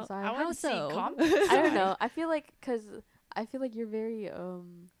 Cog How- sci. I How wouldn't see so? comp I don't sci. know. I feel like I feel like you're very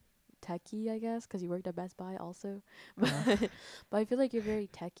techie, I guess, because you worked at Best Buy also. But I feel like you're very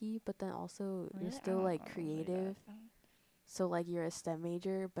techie, but then also you're Really? still I like don't believe that. creative. So like you're a STEM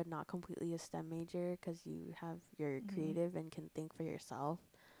major, but not completely a STEM major because you're creative and can think for yourself.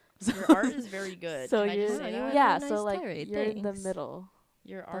 Your art is very good. So Can I just you're say you that? are yeah. very So nice like tirade, you're in the thanks. middle.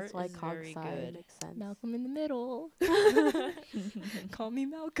 Your art That's why is cog very sci good. makes sense. Malcolm in the middle. Call me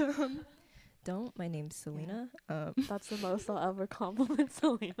Malcolm. Don't. My name's Selena. That's the most I'll ever compliment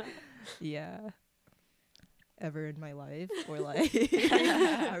Selena. Yeah. Ever in my life, or like,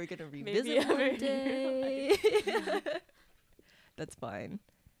 are we gonna revisit ever one in your day? That's fine.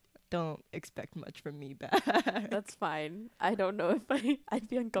 Don't expect much from me back. That's fine. I don't know if I'd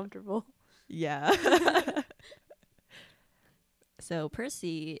be uncomfortable. Yeah. So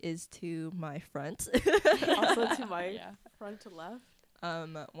Percy is to my front. Also to my Yeah. front to left.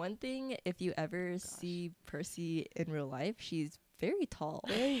 One thing, if you ever see Percy in real life, she's very tall.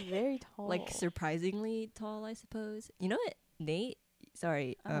 Very, very tall. Like surprisingly tall, I suppose. You know what, Nate?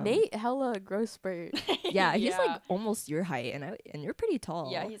 Sorry, Nate hella growth spurt. Yeah, he's like Yeah. almost your height, and you're pretty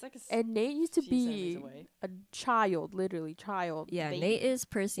tall. Yeah, he's like a And Nate used to few centimeters be away. a child, literally child. Yeah, baby. Nate is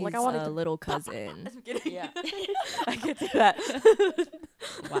Percy's I wanted to- little cousin. I'm kidding. Yeah. I can do that.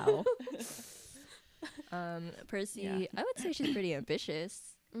 Wow. Percy, Yeah. I would say she's pretty ambitious.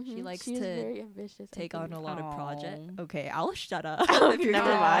 Mhm, likes she is to very ambitious. I Take on think. a lot of projects. Aw. Okay, I'll shut up if you're Never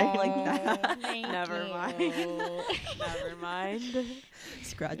gonna mind. act like that. Never mind. Never mind.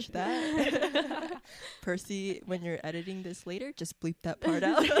 Scratch that. Percy, when you're editing this later, just bleep that part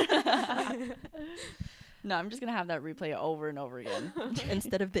out. No, I'm just gonna have that replay over and over again.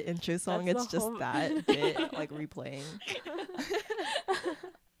 Instead of the intro song, That's it's the just whole- that bit like replaying.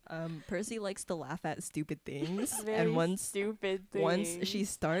 Percy likes to laugh at stupid things, Very and once stupid things. once she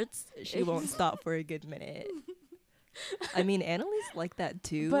starts, she won't stop for a good minute. I mean, Annalise like that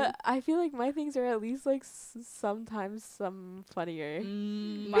too. But I feel like my things are at least like sometimes some funnier.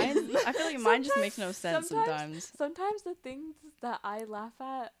 Mine, I feel like mine just makes no sense sometimes. Sometimes the things that I laugh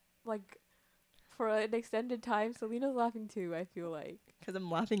at, like, for an extended time, Selena's laughing too, I feel like. Because I'm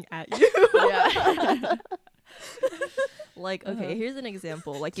laughing at you. Yeah. Like, okay, here's an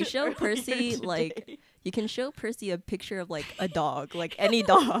example. Like, you show Percy, like, you can show Percy a picture of, like, a dog, like, any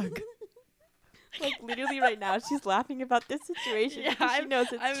dog. Like, literally right now, she's laughing about this situation. Yeah, she knows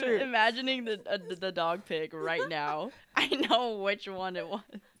it's I'm true. imagining the dog pic right now. I know which one it was.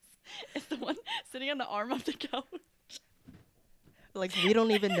 It's the one sitting on the arm of the couch. Like, we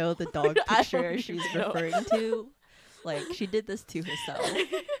don't even know the dog I don't picture even she's know. referring to. Like, she did this to herself.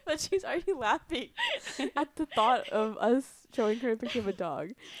 But she's already laughing at the thought of us showing her a picture of a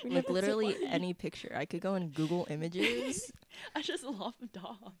dog. We know Like, that's so literally funny. any picture. I could go and Google images. I just love the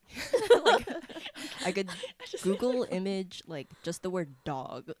dog. Like, I could I just Google image, like, just the word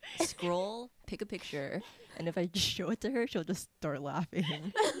dog. Scroll, pick a picture. And if I just show it to her, she'll just start laughing.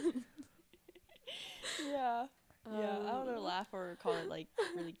 Yeah. Yeah. I don't know, laugh or call it like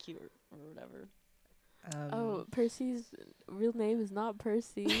really cute or whatever. Oh, Percy's real name is not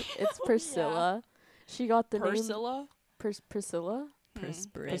Percy. It's Priscilla. She got the name Priscilla? Priscilla.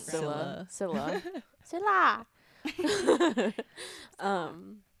 Priscilla. Scylla. Scylla.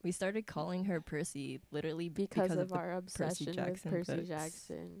 We started calling her Percy literally because of the our obsession with Jackson Percy books.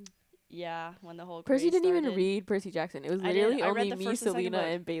 Jackson. Yeah, when the whole Percy craze didn't even started. read Percy Jackson. It was I did. literally I read only the me, first and second Selena, book.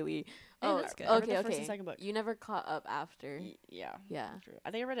 and Bailey. Oh, that's good. I read Okay, the first okay. and second book. You never caught up after. Yeah. Yeah, True.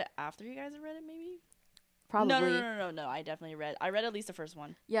 I think I read it after you guys had read it, maybe? probably. No. I definitely read. I read at least the first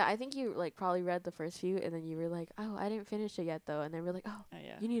one. Yeah, I think you like probably read the first few, and then you were like, "Oh, I didn't finish it yet, though." And then we're like, "Oh, Oh,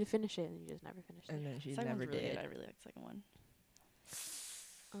 yeah. you need to finish it," and you just never finished it. And then she Second never one's really did. good. I really like the second one.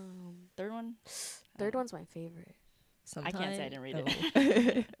 Um, Third one? third one's my favorite. Sometimes, I can't say I didn't read it.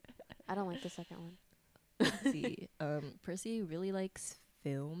 it. I don't like the second one. See, Percy really likes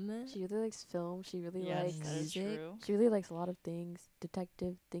film. She really likes film. She really Yes, likes. that is music. true. She really likes a lot of things,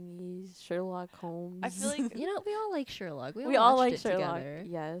 detective thingies, Sherlock Holmes. I feel like, You know, we all like Sherlock. we all watched like it Sherlock. together.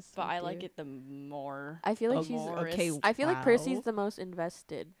 Yes, but we I like do. it the more. I feel like Oh, she's. okay. I feel like Percy's wow. the most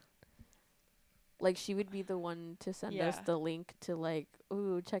invested. Like she would be the one to send us Yeah. the link to like,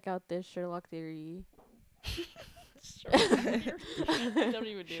 ooh, check out this Sherlock theory. Don't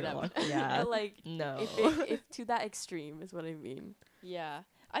even do Sherlock, that. yeah. Like No. if to that extreme is what I mean. Yeah.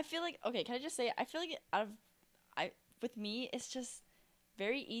 I feel like, okay, can I just say, I feel like with me, it's just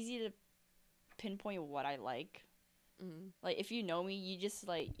very easy to pinpoint what I like. Mm. Like, if you know me, you just,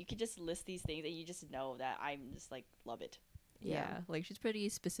 like, you could just list these things and you just know that I'm just, like, love it. Yeah, like she's pretty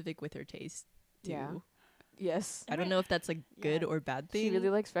specific with her taste too. Yeah. Yes. I don't know if that's a good Yeah. or bad thing. She really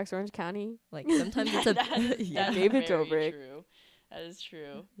likes Rex Orange County. like sometimes it's a yeah. That's David very Dobrik. True. That is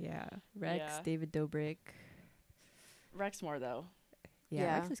true. Yeah, Rex, Yeah. David Dobrik. Rex more, though. Yeah,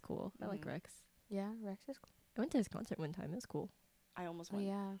 Yeah. Rex is cool. I like Mhm. Rex. Yeah, Rex is cool. I went to his concert one time. It was cool. I almost Oh went.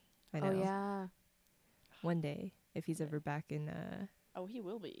 yeah. I know. Oh yeah. One day, if he's ever back in, Oh, he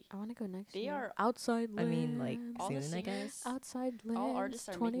will be. I want to go next They year. are- outside. I mean, like Lands. All the soon, I singers- guess. Outside Lands. All artists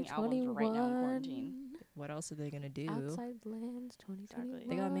are making albums right now in quarantine. What else are they gonna do? Outside Lands 2021. Exactly.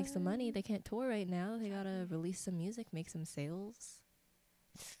 They gotta make some money. They can't tour right now. They gotta release some music, make some sales.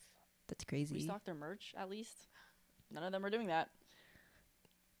 That's crazy. Restock their merch, at least. None of them are doing that.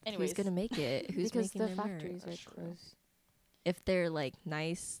 Anyways. Who's gonna make it? Who's because making the their factories merch? are closed. If they're like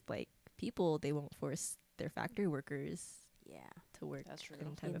nice, like people, they won't force their factory workers Yeah. to work That's true.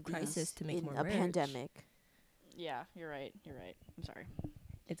 in time In of crisis these- to make in more a merch. pandemic. Yeah, you're right. You're right. I'm sorry.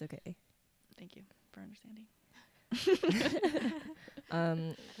 It's okay. Thank you for understanding.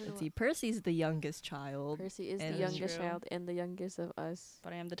 Let's see. Percy's the youngest child. Percy is the And- youngest True. child and the youngest of us.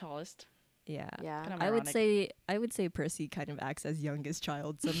 But I am the tallest. Yeah. Yeah. Kinda I would ironic. say Percy kind of acts as youngest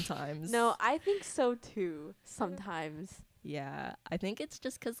child sometimes. No, I think so too. Sometimes. Yeah, I think it's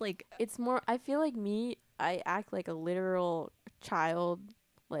just 'cause like It's more I feel like me, I act like a literal child,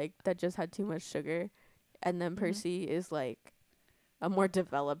 like that just had too much sugar. And then Percy is like a more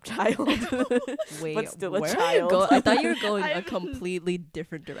developed child. wait, but still a where are you child. go- I thought you were going a I've- completely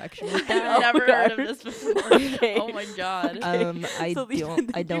different direction with I've that. never heard of God. this before. Okay. Oh my god. I So Lena,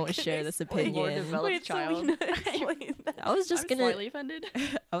 don't you don't can share this explain. More opinion. developed Wait, child. Selena, explain that. I was just I'm gonna slightly offended.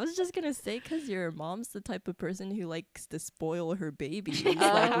 I was just gonna say 'cause your mom's the type of person who likes to spoil her babies. Like,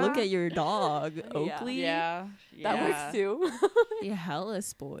 Uh-huh. look at your dog, Yeah. Oakley. Yeah. That yeah. works too. He hella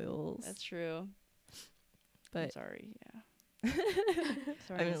spoils. That's true. I'm But sorry. Yeah. I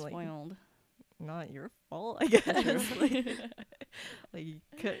Sorry, mean, I'm like, spoiled. not your fault, I guess. Like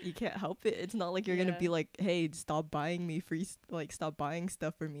you can't help it. It's not like you're gonna Yeah. be like, hey, stop buying me stop buying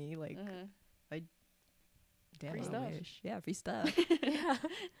stuff for me. Like, damn, Free I stuff. wish. Yeah, free stuff. Yeah.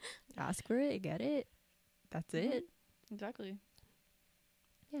 Ask for it, get it. That's Mhm. it. Exactly.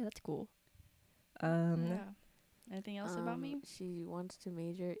 Yeah, that's cool. Yeah. Anything else about me? She wants to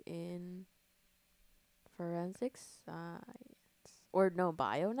major in forensic science, or no,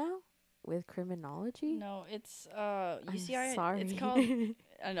 bio now with criminology. No, it's I'm UCI. sorry. It's called.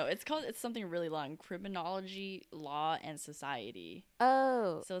 I know it's something really long. Criminology, law, and society.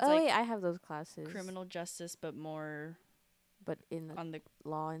 Oh, So it's oh like wait, I have those classes. Criminal justice, but more but in the on the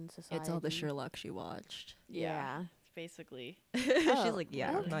law and society. It's all the Sherlock she watched. yeah, basically She's Oh, like,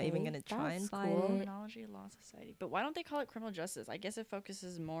 yeah, I'm not even okay, gonna try and that's buy cool. it. criminology, law, society. But why don't they call it criminal justice? I guess it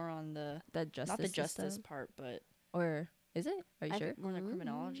focuses more on the That justice not the justice system. part, but Or is it? Are you I sure? think- more the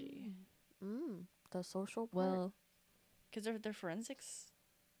criminology. The social part. Well, Because their forensics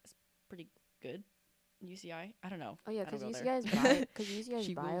is pretty good. UCI. I don't know. oh yeah, I don't because go there. UCI's bio, because UCI's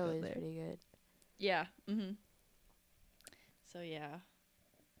She will bio go is there. pretty good. Yeah. Mhm. So yeah,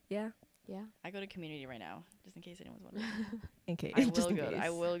 yeah. Yeah. I go to community right now, just in case anyone's wondering. In case. I just will in go. I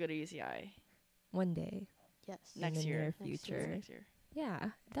case. will go to UCI One day. Yes. next the year. near Next year. future. Next year.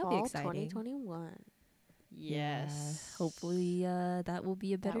 Yeah, that'll be Fall exciting. 2021. Yes. Yeah, hopefully, that will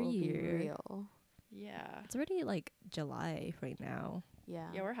be a better that will year. Be real. Yeah. It's already like July right now. Yeah.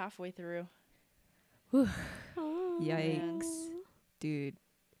 Yeah, we're halfway through. Yikes, dude.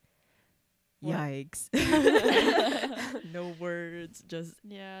 What? Yikes. No words. Just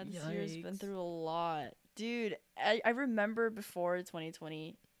Yeah, this year's been Yikes. through a lot. Dude, I remember before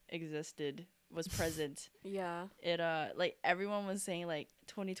 2020 existed, was present. Yeah. It like everyone was saying like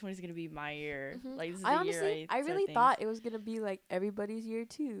 2020 is gonna be my year. Mhm. Like this is I the year honestly, I start really things. thought it was gonna be like everybody's year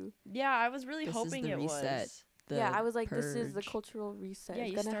too. Yeah, I was really This is hoping the it reset. was. Yeah, the I was like, this is the purge. cultural reset. Yeah,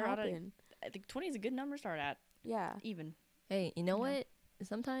 it's you gonna start out at- happen. I think 20 is a good number to start at. Yeah. Even. Hey, you know Yeah. what?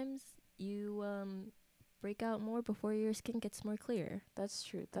 Sometimes you break out more before your skin gets more clear. That's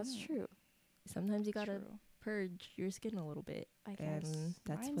true. That's Mm. true. Sometimes you gotta True. purge your skin a little bit, I guess. and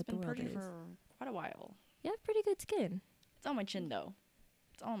that's Mine's what the been world purging is. for quite a while. You have pretty good skin. It's on my chin though.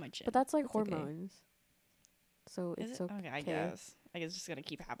 It's all on my chin. But that's like That's okay. hormones. So Is it's it? okay. Okay, I guess. I guess it's just gonna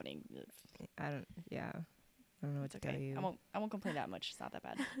keep happening. I don't. Yeah, I don't know what It's to tell okay. you. I won't complain that much. It's not that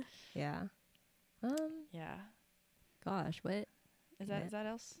bad. Yeah. Yeah. Gosh, what? Is Yeah. that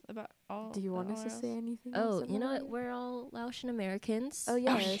else about all? Do you want us all to else? say anything? Oh, else you know about what? it? We're all Laotian Americans. Oh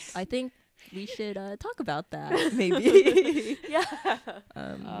yes. I think we should talk about that. Maybe. yeah.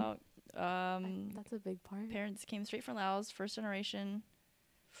 That's a big part. Parents came straight from Laos, first generation.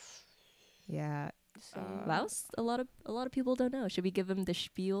 Yeah. So, Laos. A lot of people don't know. Should we give them the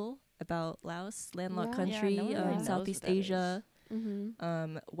spiel about Laos, landlocked Yeah. Yeah, country, no one really knows Southeast what that is. Asia,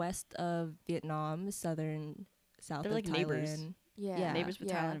 Mm-hmm. west of Vietnam, south They're of like Thailand. neighbors. Yeah. Yeah. Neighbors with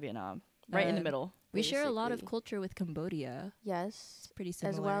yeah. Thailand and Vietnam, right in the Um, middle. We share a lot of Basically. culture with Cambodia. Yes. Pretty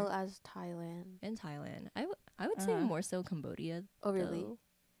similar. As well as Thailand. and Thailand. I would say Uh-huh. more so Cambodia. Oh really? though.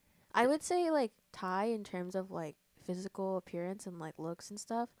 I would say like Thai in terms of like physical appearance and like looks and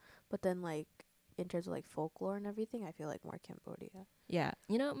stuff, but then like in terms of like folklore and everything, I feel like more Cambodia. Yeah.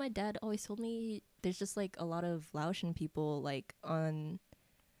 You know what my dad always told me? There's just like a lot of Laotian people like on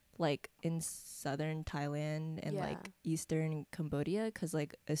like in southern Thailand and Yeah. like eastern Cambodia, because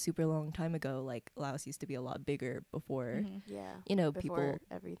like a super long time ago, like Laos used to be a lot bigger before Mhm. Yeah. you know Before people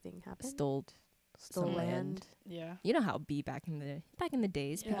everything happened. stole Stole some land. land. Yeah. You know how it be back in the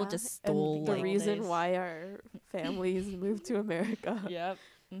days. People Yeah. just And stole the like- reason days. why our families moved to America. Yep.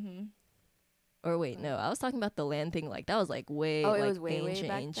 Mm-hmm. or wait, no, I was talking about the land thing. Like that was like way Oh, it like was way ancient,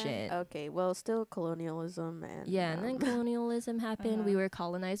 back ancient. then. Okay, well, still colonialism and Yeah, and then colonialism happened. We Uh-huh. were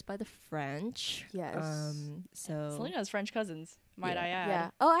colonized by the French. Yes. So Selena has French cousins. Might Yeah. I add? yeah.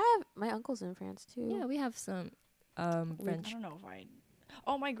 Oh, I have my uncle's in France too. yeah, we have some I French. don't know if I.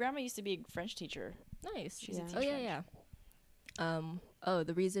 Oh, my grandma used to be a French teacher. Nice. She's a Yeah. Oh yeah, French. yeah. Oh,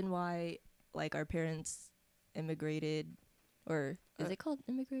 the reason why like our parents immigrated, or is it called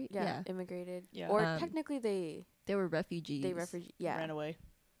immigrate? Yeah, immigrated. Yeah. Or Um, technically they They were refugees. yeah. Ran away.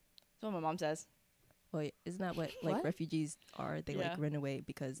 That's what my mom says. Wait, isn't that what like What? refugees are? They Yeah. like run away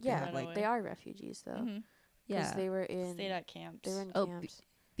because they Yeah, have Run like away. they are refugees though. Mm-hmm. Because yeah they were in Stayed at camps. they were in Oh, camps.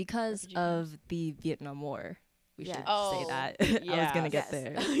 because refugee of the Vietnam War. We Yeah. should Oh, say that. I was yeah. gonna get Yes.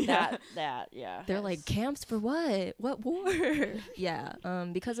 there. that, yeah. They're like camps for what? What war? yeah.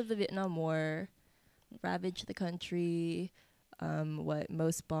 Because of the Vietnam War, ravaged the country. What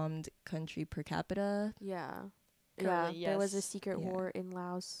most bombed country per capita. Yeah. Currently, there was a yes. secret Yeah. war in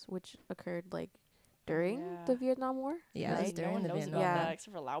Laos, which occurred like during Yeah. the Vietnam War. Yeah, it was right? no during one the knows Vietnam about Yeah. that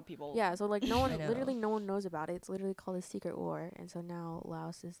except for loud people. Yeah, so like no one, I know. literally no one knows about it. It's literally called a secret war, and so now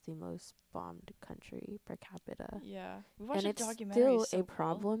Laos is the most bombed country per capita, Yeah. We watched and a it's documentary. still so a cool.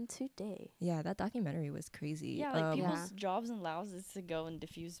 problem today. Yeah, that documentary was crazy. Yeah, like people's Yeah. jobs in Laos is to go and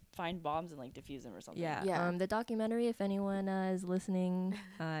find bombs and like defuse them or something. Yeah. Yeah. The documentary, if anyone is listening,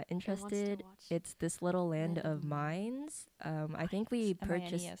 interested, it's This Little Land of Mines. I think we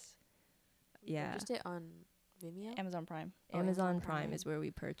purchased. MINES. Yeah. Purchased it on Vimeo. Amazon Prime. Oh, Amazon Amazon Prime Prime. is where we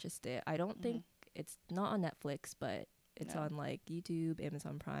purchased it. I don't Mhm. think it's not on Netflix, but it's No. on like YouTube,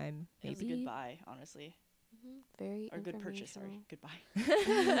 Amazon Prime, It was a maybe. good buy, honestly. Very Or good purchase, sorry. informational.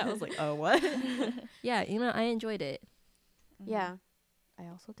 Goodbye. I was like, oh, what? Yeah, I enjoyed it. Yeah, I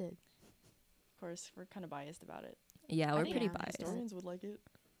also did. Of course, we're kind of biased about it. Yeah, I we're think pretty yeah, biased. Historians would like it.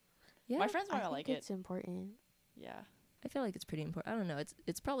 Yeah, My friends might I not think like it. it's important. Yeah. I feel like it's pretty important. I don't know.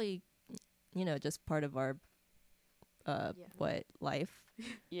 It's probably, just part of our, Yeah. life.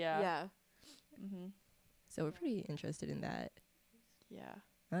 Yeah. Mm-hmm. So we're pretty interested in that. Yeah.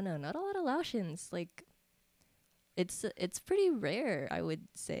 I don't know. Not a lot of Laotians. Like, it's pretty rare, I would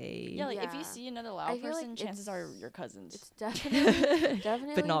say. Yeah, like if Yeah. you see another Lao I feel like person, chances are it's- your cousins. It's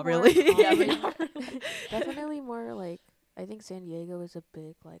definitely But not more really. Yeah, but common- not really. definitely more like I think San Diego is a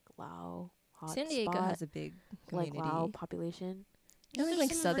big like Lao hot San Diego spot, has a big like community. Lao population. You know, There's like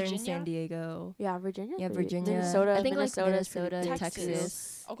some in southern Virginia? San Diego. Yeah, Virginia. Yeah, Virginia. Minnesota. I think Minnesota's pretty Minnesota, big Texas. too.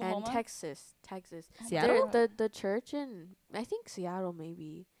 Texas. Oklahoma. And Texas. Oh my Seattle? God. The church in I think Seattle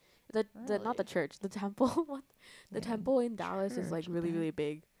maybe. The not the Really? church, the temple. What? The Yeah. temple in Dallas is like Church, really okay. really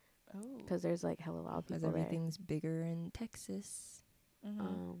big Oh. because there's like hella Lao Because people there. everything's bigger in Texas.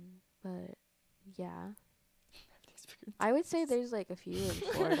 Mm-hmm. But yeah, I would say there's like a few in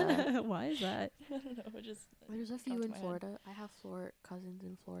Florida. Why is that? I don't know. It just There's a popped few in in my head. Florida. I have cousins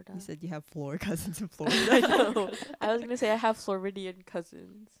in Florida. You said you have floor cousins in Florida, No, I was gonna say I have Floridian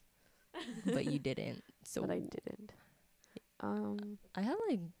cousins, but you didn't. So but I didn't. I have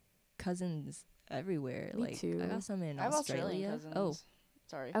like cousins everywhere. Me like too. I got some in I have Australia. Australian cousins. Oh,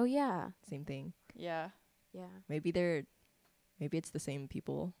 Sorry. Oh yeah, same thing. Yeah. yeah. Maybe it's the same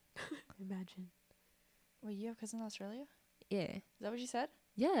people. Imagine. Wait, you have cousins in Australia? Yeah. Is that what you said?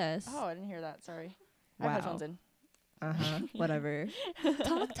 Yes. Oh, I didn't hear that. Sorry. I Wow. have headphones in. Whatever.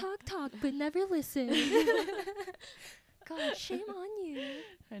 talk, but never listen. God, shame on you.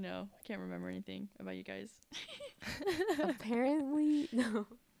 I know. I can't remember anything about you guys. Apparently, no.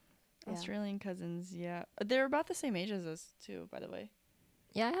 Yeah. Australian cousins, yeah. They're about the same age as us, too, by the way.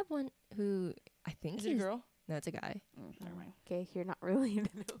 Yeah, I have one who I think Is it a he's- girl? No, it's a guy. Never mind. Okay, you're not really.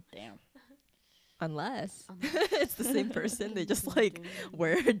 Damn. Unless Unless- it's the same person, they just like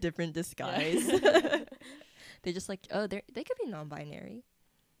wear a different disguise. They just like they could be non-binary.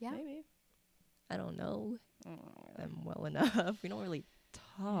 Yeah. Maybe. I don't know I don't know. them well enough. We don't really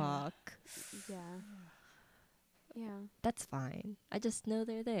talk. Yeah. Yeah. That's fine. I just know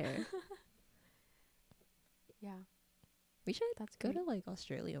they're there. Yeah. We should That's go good. to like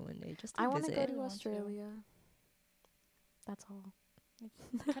Australia one day just to I want to visit. go to I want to. Australia. That's all.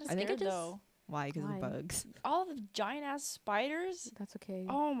 Kind of I think scared, it just- though. Why? Because Why? of bugs. All the giant ass spiders. That's okay.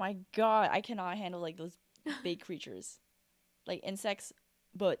 Oh my god, I cannot handle like those big creatures, like insects,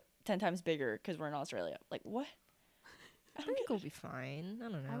 but 10 times bigger because we're in Australia. Like what? I think we'll be fine. I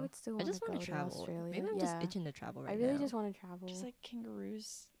don't know. I would still I want just to go want to to travel. Australia. Maybe I'm yeah. just itching to travel right I really now. just want to travel. Just like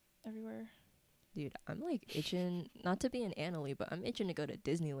kangaroos everywhere. Dude, I'm like itching, not to be an Annalie, but I'm itching to go to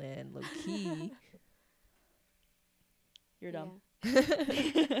Disneyland, low key. You're dumb. I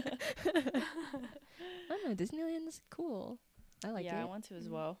don't know, Disneyland is cool. I like yeah, I it. want to as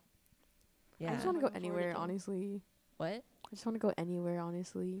Mm. well. Yeah. I just want to go Looking forward to anywhere, them. honestly. What? I just want to go anywhere,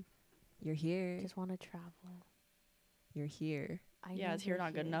 honestly. You're here. Just want to travel. You're here. I Yeah, know is here we're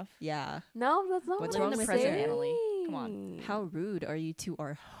not good enough? Yeah. No, that's not What's what wrong I'm with present, saying. Annalie? Come on. How rude are you to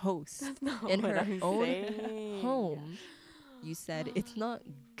our host That's not in what her I'm own saying. home? You said it's not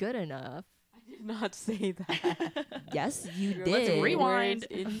good enough. I did not say that. Yes, you You're did. putting rewind. words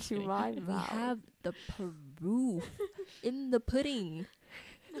into my We mouth. have the proof in the pudding.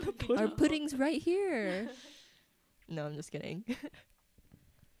 Our pudding's right here. No, I'm just kidding.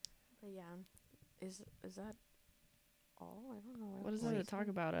 But yeah, is that all? I don't know. What is else there to say. talk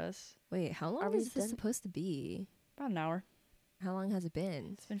about us? Wait, how Are long we is this done? supposed to be? About an hour. How long has it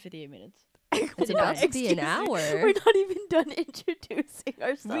been? It's been 58 minutes. It's about to be an Excuse me, hour. We're not even done introducing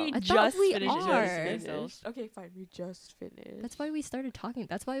ourselves. We I thought just we finished are. introducing ourselves. Okay, fine. We just finished. That's why we started talking.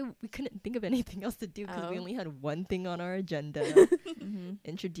 That's why we couldn't think of anything else to do because we Oh. only had one thing on our agenda. Mm-hmm.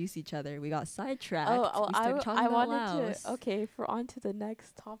 Introduce each other. We got sidetracked. Oh, we started talking I about wanted Laos. to. Okay, for on to the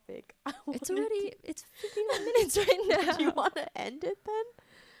next topic. It's already it's 59 minutes right now. Do you want to end it then?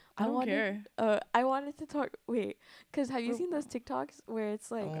 I don't wanted- care. I wanted to talk. Wait, because have you seen those TikToks where it's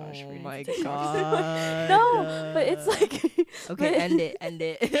like? Oh gosh, we need my to god. No, but it's like. Okay, but- end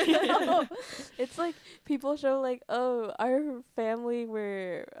it. No, it's like people show like, oh, our family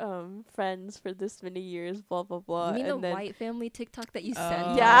were friends for this many years, blah blah blah. You mean the and then, white family TikTok that you Oh,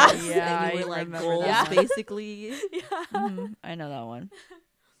 sent? Yeah. us yeah, and you I were like remember goals, that. basically. Yeah, Mhm, I know that one.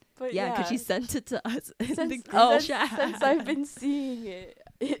 but Yeah, because she sent it to us in the since, group since, chat. since I've been seeing it,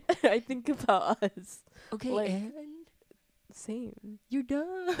 I think about us. Okay, like- and Same. you're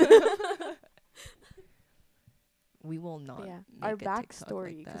done. We will not. But yeah, make our a TikTok backstory,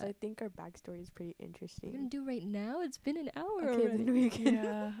 like because that. I think our backstory is pretty We're gonna interesting. do right now. It's been an hour Okay, already. then we can.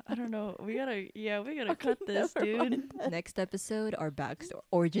 Yeah, I don't know. We gotta Okay, cut this, never dude. mind then. Next episode, our backstory,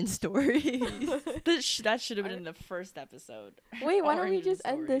 origin story. That should have been in the first episode. Wait, why don't we Origin just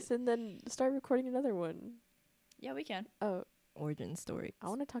end story. this and then start recording another one? Yeah, we can. Oh, Origin story. I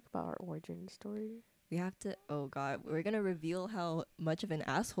want to talk about our origin story. We have to. Oh God, we're gonna reveal how much of an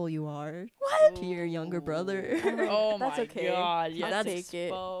asshole you are What? to your younger brother. Oh That's my okay. god, I'll yes, take it.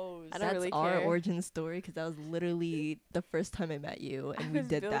 exposed. I don't That's really our care. origin story because that was literally the first time I met you, I and we was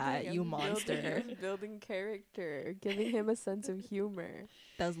did building- that. I You was monster. Building, building character, giving him a sense of humor.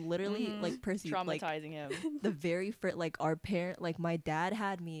 That was literally Mhm. like Percy, like Traumatizing him. the very first, like our parent, like my dad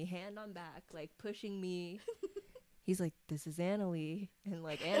had me hand on back, like pushing me. He's like, "This is Annalie," and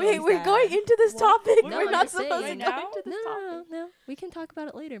like, Wait, Annalie's we're dad. going into this What? topic. No, We're I'm not just supposed saying. to Right go now? into this topic. No. We can talk about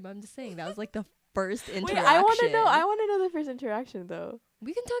it later, but I'm just saying that was like the first interaction. Wait, I want to know. I want to know the first interaction though.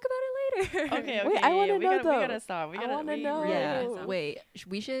 We can talk about it later. Okay, okay. Wait, I yeah, wanna yeah, know, We though. gotta stop. We I gotta. wanna we know. really Yeah. gotta stop. Wait.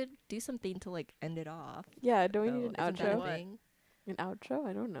 We should do something to like end it off. Yeah, don't we though. need an Isn't that a outro? What? thing? An outro?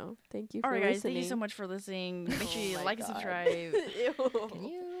 I don't know. Thank you All for right, guys. listening. Thank you so much for listening. Make sure Oh you my like and God. subscribe. Ew. Can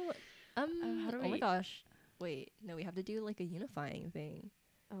you? how do Oh my we- gosh. Wait. No, we have to do like a unifying thing.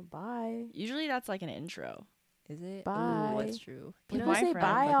 Oh, bye. Usually that's like an intro. Is it? Bye. Ooh, that's true. Can With we my say friend.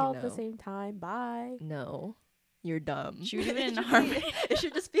 bye Fucking all at the no. same time? Bye. No, you're dumb. Should we do it in should harmony? be- It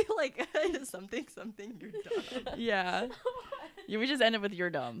should just be like something. You're dumb. Yeah. Yeah. We just end it with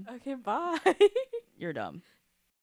 "you're dumb." Okay, bye. You're dumb.